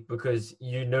tactically because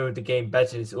you know the game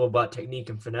better. It's all about technique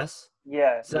and finesse.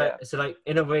 yeah, So yeah, so like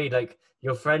in a way, like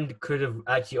your friend could have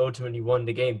actually ultimately won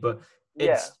the game, but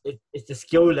yeah, it's the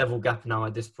skill level gap now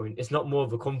at this point. It's not more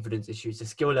of a confidence issue, it's a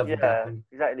skill level gap. yeah, And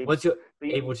exactly. once you're But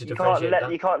able to differentiate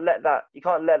that, you can't let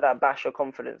that bash your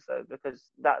confidence though, because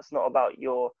that's not about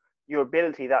your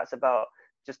ability. That's about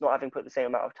just not having put the same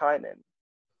amount of time in.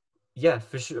 yeah,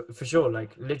 for sure.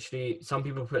 Like literally some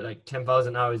people put like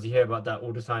 10,000 hours, you hear about that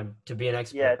all the time to be an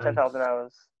expert. Yeah, ten And thousand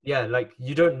hours. yeah, like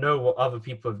you don't know what other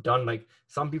people have done. Like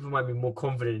some people might be more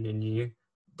confident in you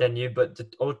than you, but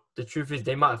the truth is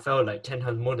they might have failed like 10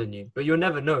 times more than you. But you'll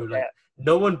never know. Yeah, Like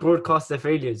no one broadcasts their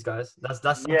failures, guys. That's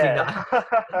something yeah.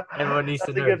 that everyone needs to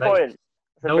That's a know. good Like point.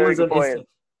 That's a no very one's good on point.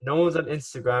 No one's on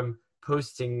Instagram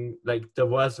posting like the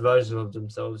worst version of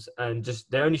themselves, and just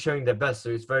they're only showing their best. So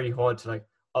it's very hard to like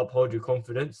uphold your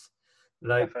confidence.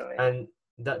 Like, Definitely. and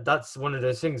that's one of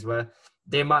those things where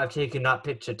they might have taken that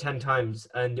picture 10 times,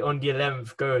 and on the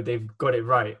 11th go they've got it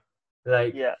right.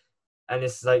 Like, Yeah. and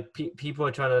it's like people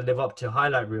are trying to live up to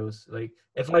highlight reels. Like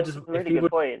That's a if really good people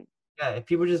point. yeah, if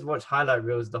people just watch highlight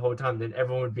reels the whole time, then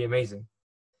everyone would be amazing.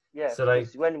 Yeah, So like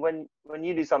because when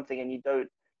you do something and you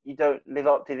don't live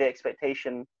up to the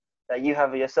expectation that you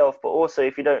have of yourself, but also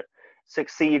if you don't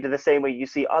succeed in the same way you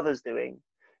see others doing,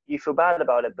 you feel bad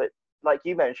about it. But like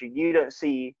you mentioned, you don't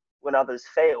see when others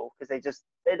fail because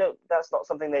they don't. That's not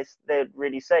something they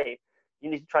really say. You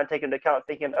need to try and take into account,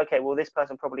 thinking, okay, well, this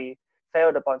person probably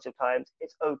failed a bunch of times.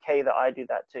 It's okay that I do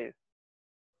that too.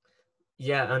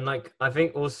 yeah, and like I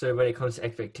think also when it comes to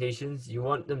expectations, you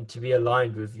want them to be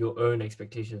aligned with your own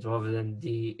expectations rather than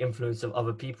the influence of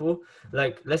other people.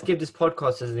 Like let's give this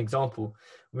podcast as an example.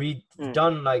 We've Mm,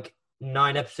 done like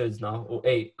 9 episodes now, or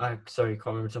eight. I sorry, can't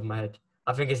remember the top of my head.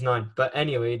 I think it's 9. But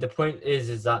anyway, the point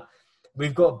is that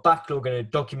we've got a backlog and a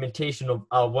documentation of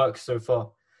our work so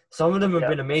far. Some of them have yeah,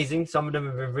 been amazing, some of them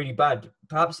have been really bad.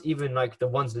 Perhaps even like the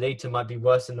ones later might be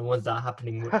worse than the ones that are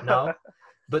happening now.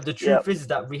 But the yeah, truth is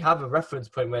that we have a reference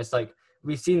point where it's like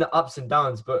we've seen the ups and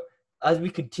downs, but as we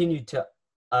continue to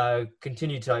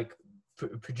like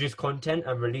produce content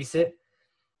and release it,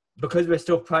 because we're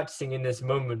still practicing in this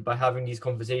moment by having these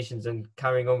conversations and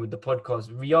carrying on with the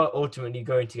podcast, we are ultimately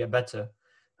going to get better.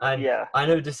 And yeah, I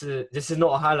know this is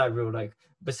not a highlight reel. Like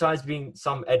besides being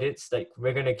some edits, like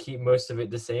we're gonna keep most of it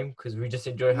the same because we just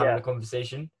enjoy having a yeah,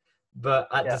 conversation. But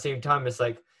at the yeah, same time, it's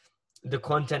like the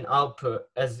content output,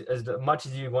 as much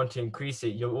as you want to increase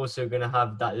it, you're also going to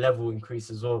have that level increase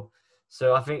as well.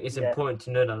 So I think it's yeah, important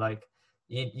to know that like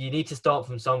you need to start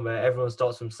from somewhere. Everyone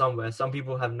starts from somewhere. Some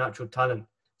people have natural talent,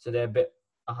 so they're a bit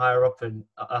higher up and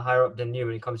higher up than you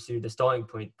when it comes to the starting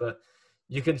point. But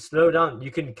you can slow down,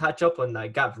 you can catch up on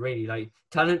that gap. Really, like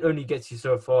talent only gets you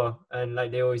so far, and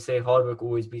like they always say, hard work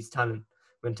always beats talent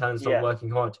when talent's not yeah. working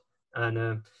hard.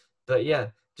 And but yeah,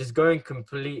 just going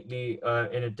completely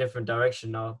in a different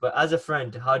direction now. But as a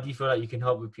friend, how do you feel like you can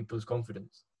help with people's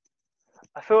confidence?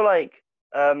 I feel like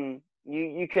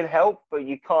you can help, but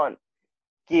you can't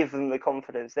give them the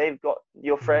confidence. They've got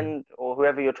your Mm, friend or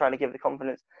whoever you're trying to give the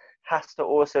confidence has to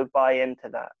also buy into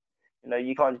that.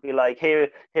 You can't be like, here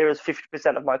is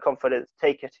 50% of my confidence.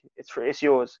 Take it. It's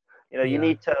yours. You yeah,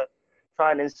 need to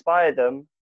try and inspire them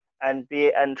and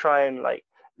try and like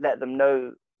let them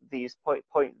know these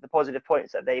the positive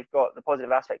points that they've got, the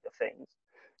positive aspect of things.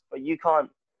 But you can't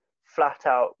flat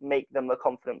out make them a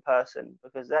confident person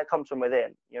because that comes from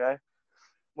within.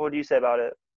 What do you say about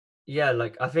it? yeah.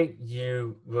 Like I think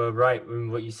you were right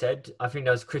in what you said. I think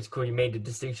that was critical. You made the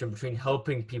distinction between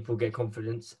helping people get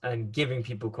confidence and giving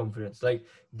people confidence. Like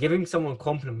giving someone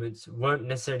compliments won't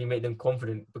necessarily make them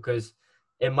confident because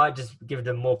it might just give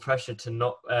them more pressure to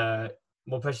not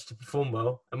more pressure to perform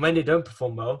well. And when they don't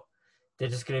perform well, they're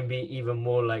just going to be even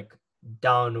more like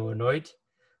down or annoyed.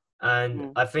 And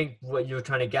Mm, I think what you're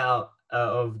trying to get out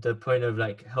of the point of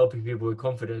like helping people with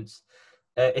confidence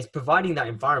is providing that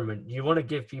environment. You want to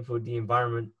give people the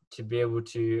environment to be able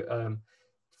to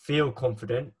feel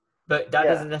confident, but that yeah,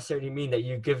 doesn't necessarily mean that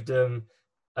you give them.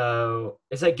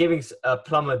 It's like giving a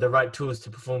plumber the right tools to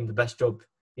perform the best job.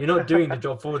 You're not doing the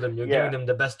job for them. You're giving yeah, them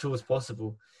the best tools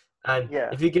possible. And yeah.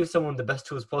 if you give someone the best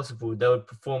tools possible, they'll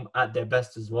perform at their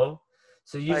best as well.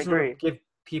 So you I just want to agree. give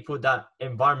people that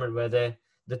environment where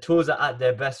the tools are at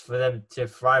their best for them to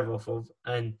thrive off of,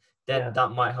 and then Yeah.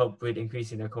 that might help with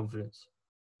increasing their confidence.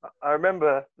 I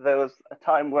remember there was a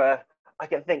time where I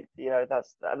can think,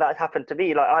 that happened to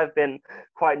me. Like I've been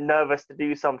quite nervous to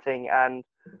do something, and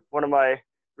one of my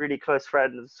really close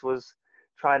friends was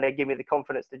trying to give me the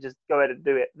confidence to just go ahead and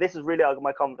do it. This is really out of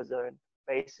my comfort zone.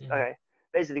 Mm. Okay.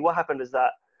 Basically, what happened is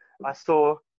that I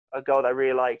saw a girl that I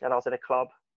really liked, and I was in a club,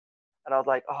 and I was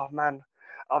like, oh man,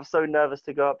 I'm so nervous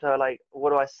to go up to her. Like, what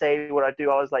do I say? What do I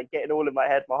do? I was like getting all in my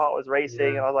head. My heart was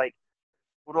racing, Yeah. and I was like,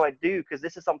 what do I do? Because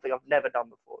this is something I've never done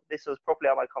before. This was properly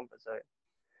out of my comfort zone.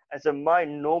 And so my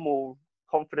normal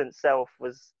confident self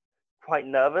was quite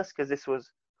nervous because this was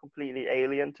completely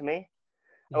alien to me.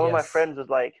 And one of my Yes. friends was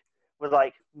like,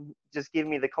 just give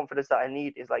me the confidence that I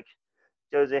need. Is like,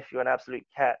 Joseph, you're an absolute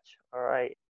catch. All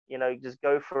right, just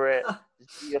go for it.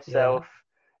 Just be Yeah. yourself.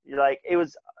 Like it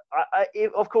was.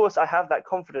 Of course, I have that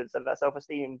confidence and that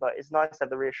self-esteem, but it's nice to have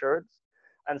the reassurance.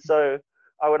 And so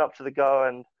I went up to the girl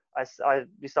and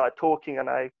we started talking and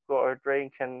I got her a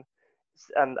drink and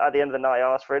at the end of the night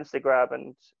I asked for Instagram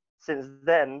and since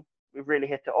then we've really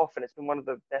hit it off and it's been one of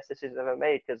the best decisions I've ever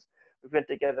made because we've been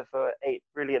together for 8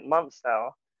 brilliant months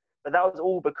now. But that was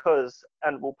all because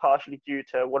and well partially due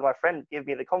to one of my friends gave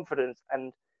me the confidence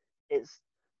and it's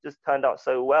just turned out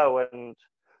so well and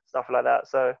stuff like that.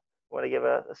 So I want to give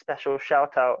a special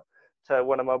shout out to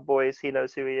one of my boys. He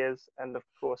knows who he is, and of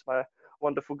course my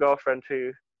wonderful girlfriend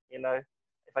who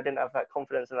if I didn't have that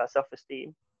confidence and that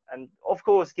self-esteem. And of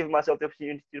course, giving myself the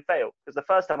opportunity to fail, because the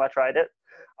first time I tried it,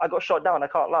 I got shot down. I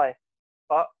can't lie,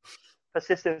 but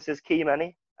persistence is key,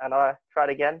 Manny. And I tried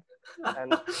again,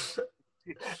 and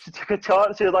she took a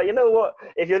chance. She was like, you know what?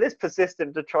 If you're this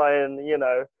persistent to try and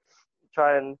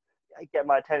get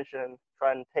my attention,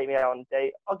 try and take me out on a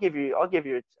date, I'll give you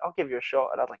a shot.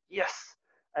 And I was like, yes.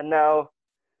 And now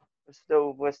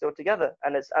we're still together,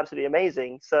 and it's absolutely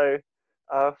amazing. So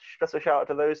special shout out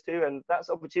to those two. And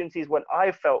that's opportunities when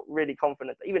I felt really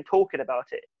confident, even talking about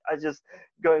it. I just,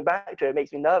 going back to it,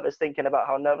 makes me nervous thinking about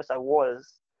how nervous I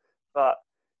was. But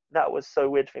that was so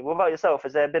weird for me. What about yourself?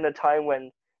 Has there been a time when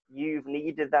you've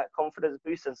needed that confidence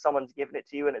boost and someone's given it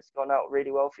to you and it's gone out really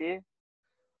well for you?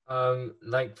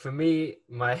 Like for me,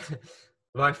 my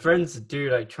my friends do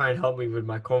like try and help me with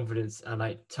my confidence and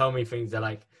like tell me things that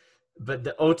like, but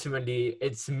ultimately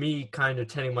it's me kind of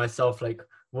telling myself like,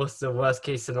 what's the worst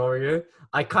case scenario?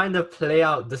 I kind of play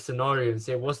out the scenario and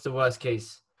say, what's the worst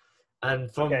case?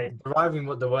 And from deriving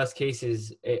what the worst case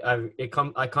is, I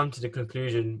come to the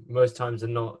conclusion most times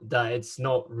than not that it's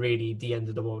not really the end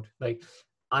of the world. Like,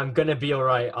 I'm gonna be all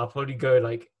right. I'll probably go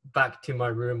like back to my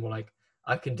room, or like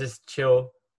I can just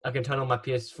chill. I can turn on my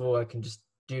PS4. I can just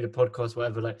do the podcast,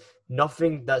 whatever. Like,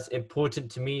 nothing that's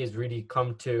important to me has really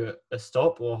come to a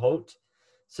stop or halt.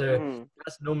 So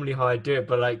that's normally how I do it.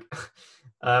 But like,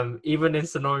 even in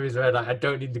scenarios where like I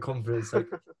don't need the confidence,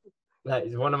 like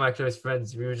one of my close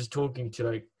friends, we were just talking to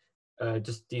like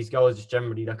just these girls, just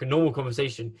generally like a normal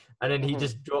conversation, and then he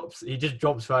just drops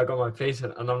where I got my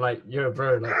placement, and I'm like, yo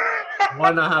bro, like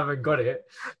one, I haven't got it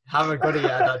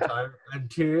yet at that time, and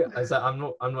two, I was like,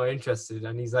 I'm not interested.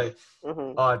 And he's like,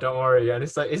 oh, don't worry. And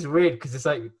it's like, it's weird because it's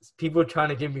like people trying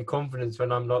to give me confidence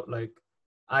when I'm not like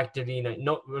actively like,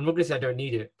 not, I'm not gonna say I don't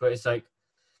need it, but it's like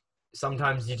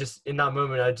sometimes you just, in that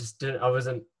moment, I just didn't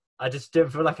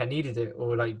feel like I needed it,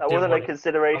 or like that wasn't a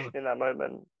consideration in that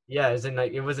moment. Yeah, as in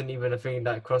like it wasn't even a thing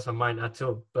that crossed my mind at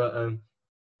all.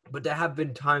 But there have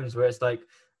been times where it's like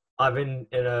I've been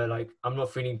in a like I'm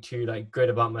not feeling too like good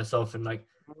about myself, and like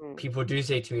people do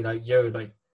say to me like, yo,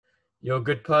 like you're a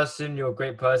good person, you're a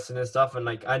great person and stuff, and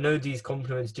like I know these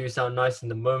compliments do sound nice in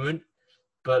the moment,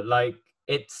 but like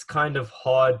it's kind of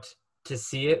hard to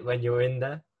see it when you're in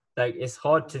there. Like it's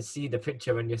hard to see the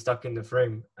picture when you're stuck in the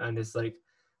frame, and it's like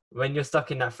when you're stuck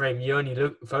in that frame, you only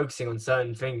focusing on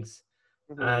certain things,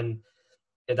 and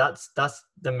that's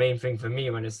the main thing for me.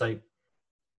 When it's like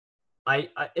I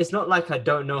it's not like I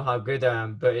don't know how good I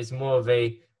am, but it's more of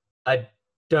I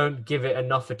don't give it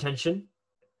enough attention.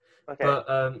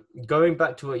 But going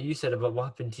back to what you said about what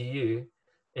happened to you,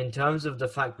 in terms of the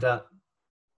fact that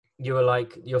you were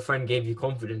like your friend gave you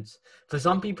confidence, for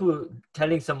some people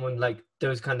telling someone like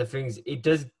those kind of things, it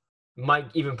might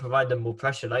even provide them more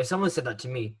pressure. Like if someone said that to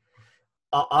me,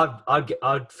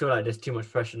 I'd feel like there's too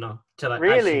much pressure now to like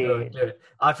actually go and do it.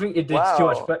 I think there's too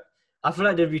much. I feel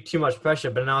like there'd be too much pressure,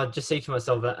 but now I'd just say to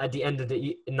myself that at the end of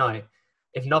the night,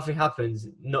 if nothing happens,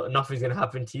 nothing's gonna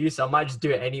happen to you. So I might just do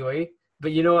it anyway.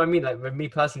 But you know what I mean? Like with me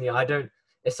personally, I don't.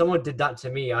 If someone did that to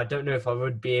me, I don't know if I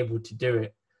would be able to do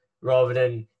it. Rather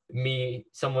than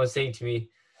someone saying to me,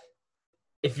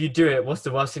 if you do it, what's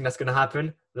the worst thing that's gonna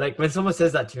happen? Like when someone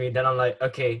says that to me, then I'm like,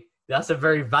 okay, that's a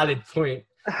very valid point.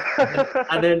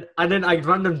 and then I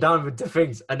run them down with the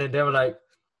things, and then they were like,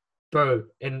 bro,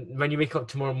 and when you wake up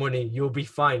tomorrow morning, you'll be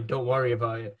fine, don't worry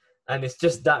about it. And it's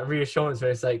just that reassurance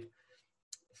where it's like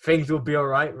things will be all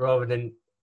right, rather than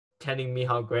telling me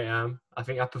how great I am. I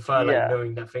think I prefer like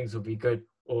knowing that things will be good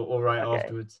or all right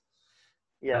afterwards.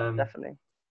 Definitely.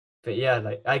 But yeah,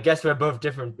 like I guess we're both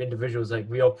different individuals, like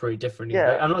we operate differently.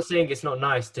 Like, I'm not saying it's not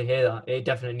nice to hear that, it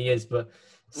definitely is, but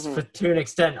to an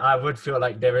extent I would feel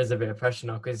like there is a bit of pressure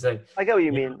now, because like I get what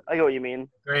you mean.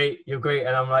 You're great,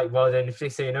 and I'm like, well then if they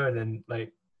say no, then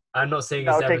like I'm not saying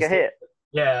I'll take a hit.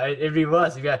 Yeah, it'd be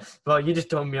worse. Yeah, well, you just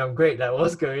told me I'm great. Like,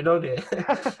 what's going on here?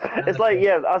 It's like,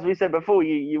 as we said before,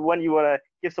 you when you want to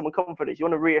give someone confidence, you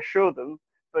want to reassure them,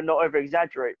 but not over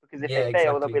exaggerate, because if they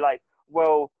fail, they'll be like,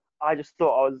 well, I just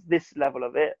thought I was this level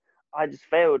of it. I just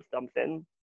failed something.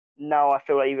 Now I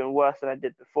feel like even worse than I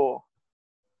did before.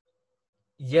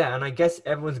 Yeah, and I guess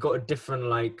everyone's got different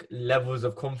like levels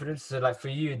of confidence. So like for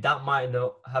you, that might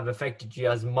not have affected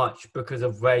you as much because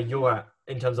of where you're at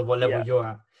in terms of what level you're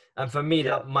at. And for me,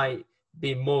 that might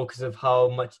be more because of how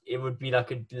much it would be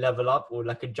like a level up or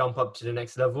like a jump up to the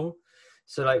next level.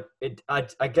 So like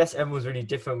I guess everyone's really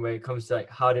different when it comes to like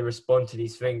how they respond to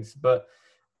these things. But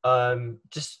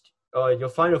just your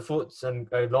final thoughts, and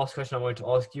last question I wanted to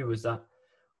ask you was that,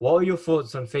 what are your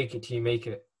thoughts on fake it till you make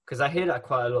it? Because I hear that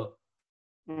quite a lot.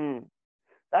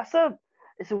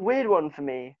 It's a weird one for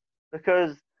me.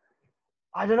 because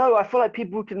I don't know. I feel like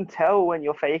people can tell when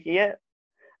you're faking it,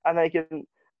 and they can.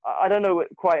 I don't know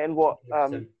quite in what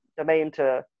 100%. domain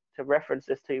to reference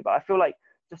this to, but I feel like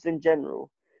just in general,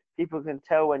 people can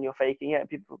tell when you're faking it, and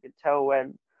people can tell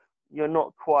when you're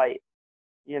not quite,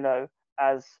 you know,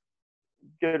 as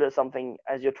good at something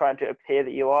as you're trying to appear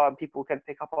that you are, and people can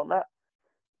pick up on that.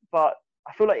 But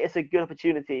I feel like it's a good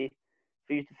opportunity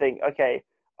for you to think, okay,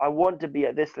 I want to be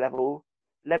at this level.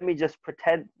 Let me just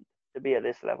pretend to be at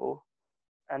this level,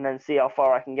 and then see how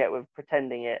far I can get with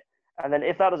pretending it. And then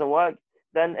if that doesn't work,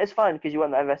 then it's fine because you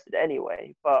weren't that invested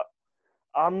anyway. But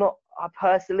I'm not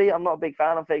a big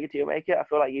fan of fake it till you make it. I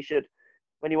feel like you should,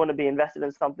 when you want to be invested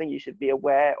in something, you should be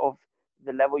aware of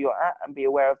the level you're at and be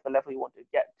aware of the level you want to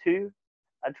get to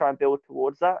and try and build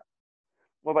towards that.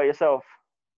 What about yourself?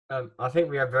 I think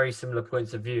we have very similar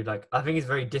points of view. Like, I think it's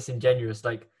very disingenuous.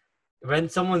 Like, when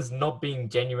someone's not being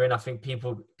genuine, I think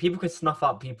people can snuff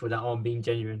out people that aren't being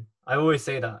genuine. I always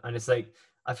say that, and it's like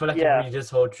I feel like it Yeah, really does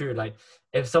hold true. Like,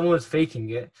 if someone's faking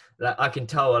it, like I can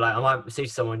tell. Like, I might say to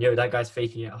someone, "Yo, that guy's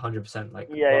faking it 100%." Like,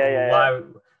 yeah, what? yeah, yeah, Why?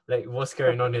 Like, what's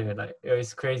going on here? Like,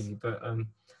 it's crazy. But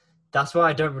that's why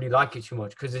I don't really like it too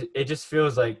much because it just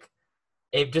feels like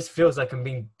I'm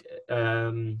being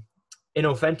um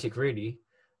inauthentic. Really,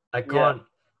 I yeah, can't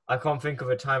I can't think of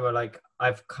a time where like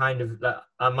I've kind of like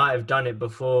I might have done it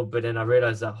before, but then I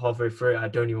realized that halfway through it, I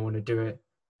don't even want to do it.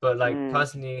 But like mm,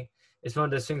 personally, it's one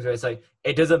of those things where it's like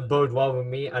it doesn't bode well with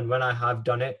me, and when I have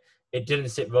done it, it didn't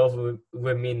sit well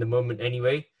with me in the moment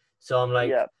anyway. So I'm like,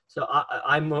 yeah, so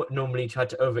normally try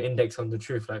to over-index on the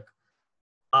truth. Like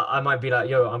I might be like,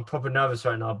 yo, I'm proper nervous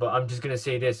right now, but I'm just gonna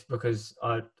say this because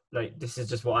I like this is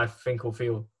just what I think or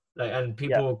feel. Like, and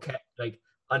yeah, people can like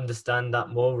understand that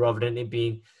more rather than it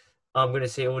being, I'm gonna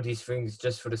say all these things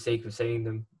just for the sake of saying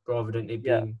them, rather than it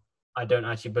yeah. being, I don't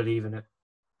actually believe in it.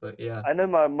 But yeah, I know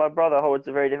my brother holds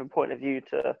a very different point of view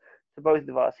to both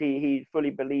of us. He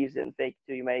fully believes in fake it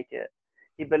till you make it.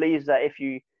 He believes that if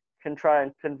you can try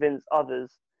and convince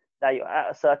others that you're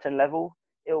at a certain level,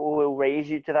 it will raise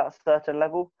you to that certain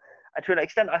level. And to an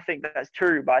extent, I think that's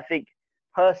true. But I think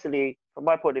personally, from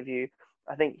my point of view,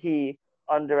 I think he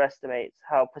underestimates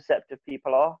how perceptive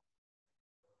people are.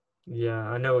 yeah,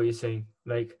 I know what you're saying.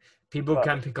 Like people But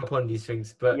can pick up on these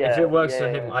things, but if it yeah, works yeah, for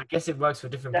yeah, him, yeah. I guess it works for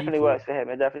different Definitely people. works for him.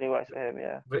 It definitely works for him.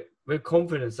 Yeah. With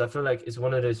confidence, I feel like it's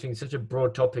one of those things, such a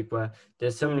broad topic where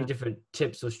there's so many Mm, different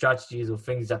tips or strategies or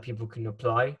things that people can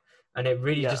apply. And it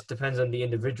really yeah. just depends on the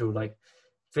individual. Like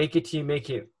fake it till you make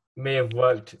it may have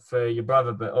worked for your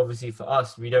brother, but obviously for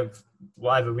us, we don't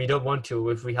want to,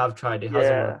 or if we have tried, it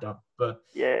hasn't Yeah. worked out. But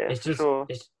Yeah. it's For just sure.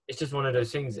 it's just one of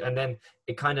those things. And then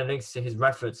it kind of links to his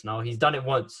reference now. He's done it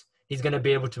once. He's gonna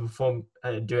be able to perform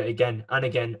and do it again and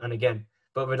again and again.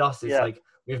 But with us, it's Yeah. like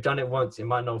we've done it once, it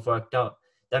might not have worked out.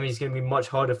 That means it's going to be much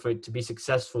harder for it to be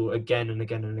successful again and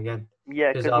again and again.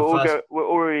 Yeah, Because because our first we're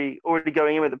already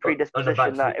going in with a on the predisposition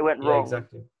back that foot, it went yeah, wrong.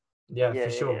 exactly, yeah, Yeah, for yeah,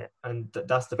 sure, yeah. and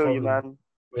that's I the feel you, problem man.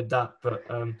 with that. But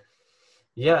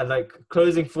yeah, like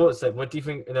closing thoughts. Like, what do you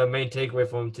think the main takeaway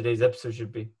from today's episode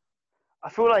should be? I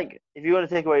feel like if you want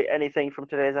to take away anything from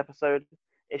today's episode,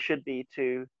 it should be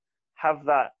to have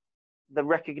that the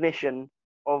recognition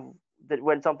of that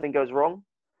when something goes wrong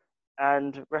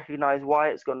and recognize why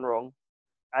it's gone wrong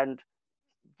and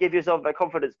give yourself a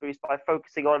confidence boost by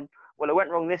focusing on, well, it went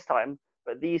wrong this time,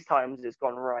 but these times it's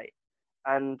gone right.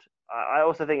 And I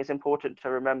also think it's important to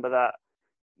remember that,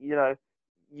 you know,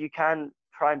 you can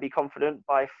try and be confident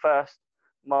by first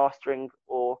mastering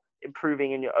or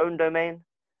improving in your own domain.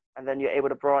 And then you're able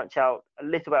to branch out a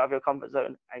little bit out of your comfort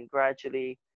zone and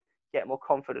gradually get more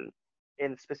confident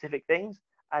in specific things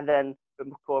and then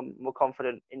become more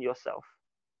confident in yourself.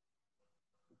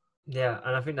 Yeah,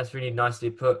 and I think that's really nicely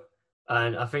put.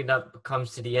 And I think that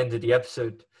comes to the end of the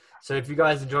episode. So if you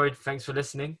guys enjoyed, thanks for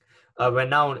listening. We're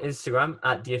now on Instagram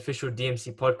at the official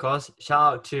DMC podcast.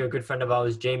 Shout out to a good friend of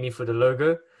ours, Jamie, for the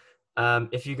logo.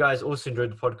 If you guys also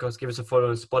enjoyed the podcast, give us a follow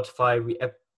on Spotify. We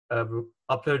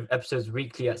upload episodes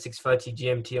weekly at 6:30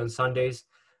 GMT on Sundays.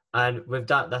 And with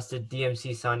that, that's the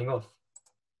DMC signing off.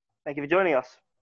 Thank you for joining us.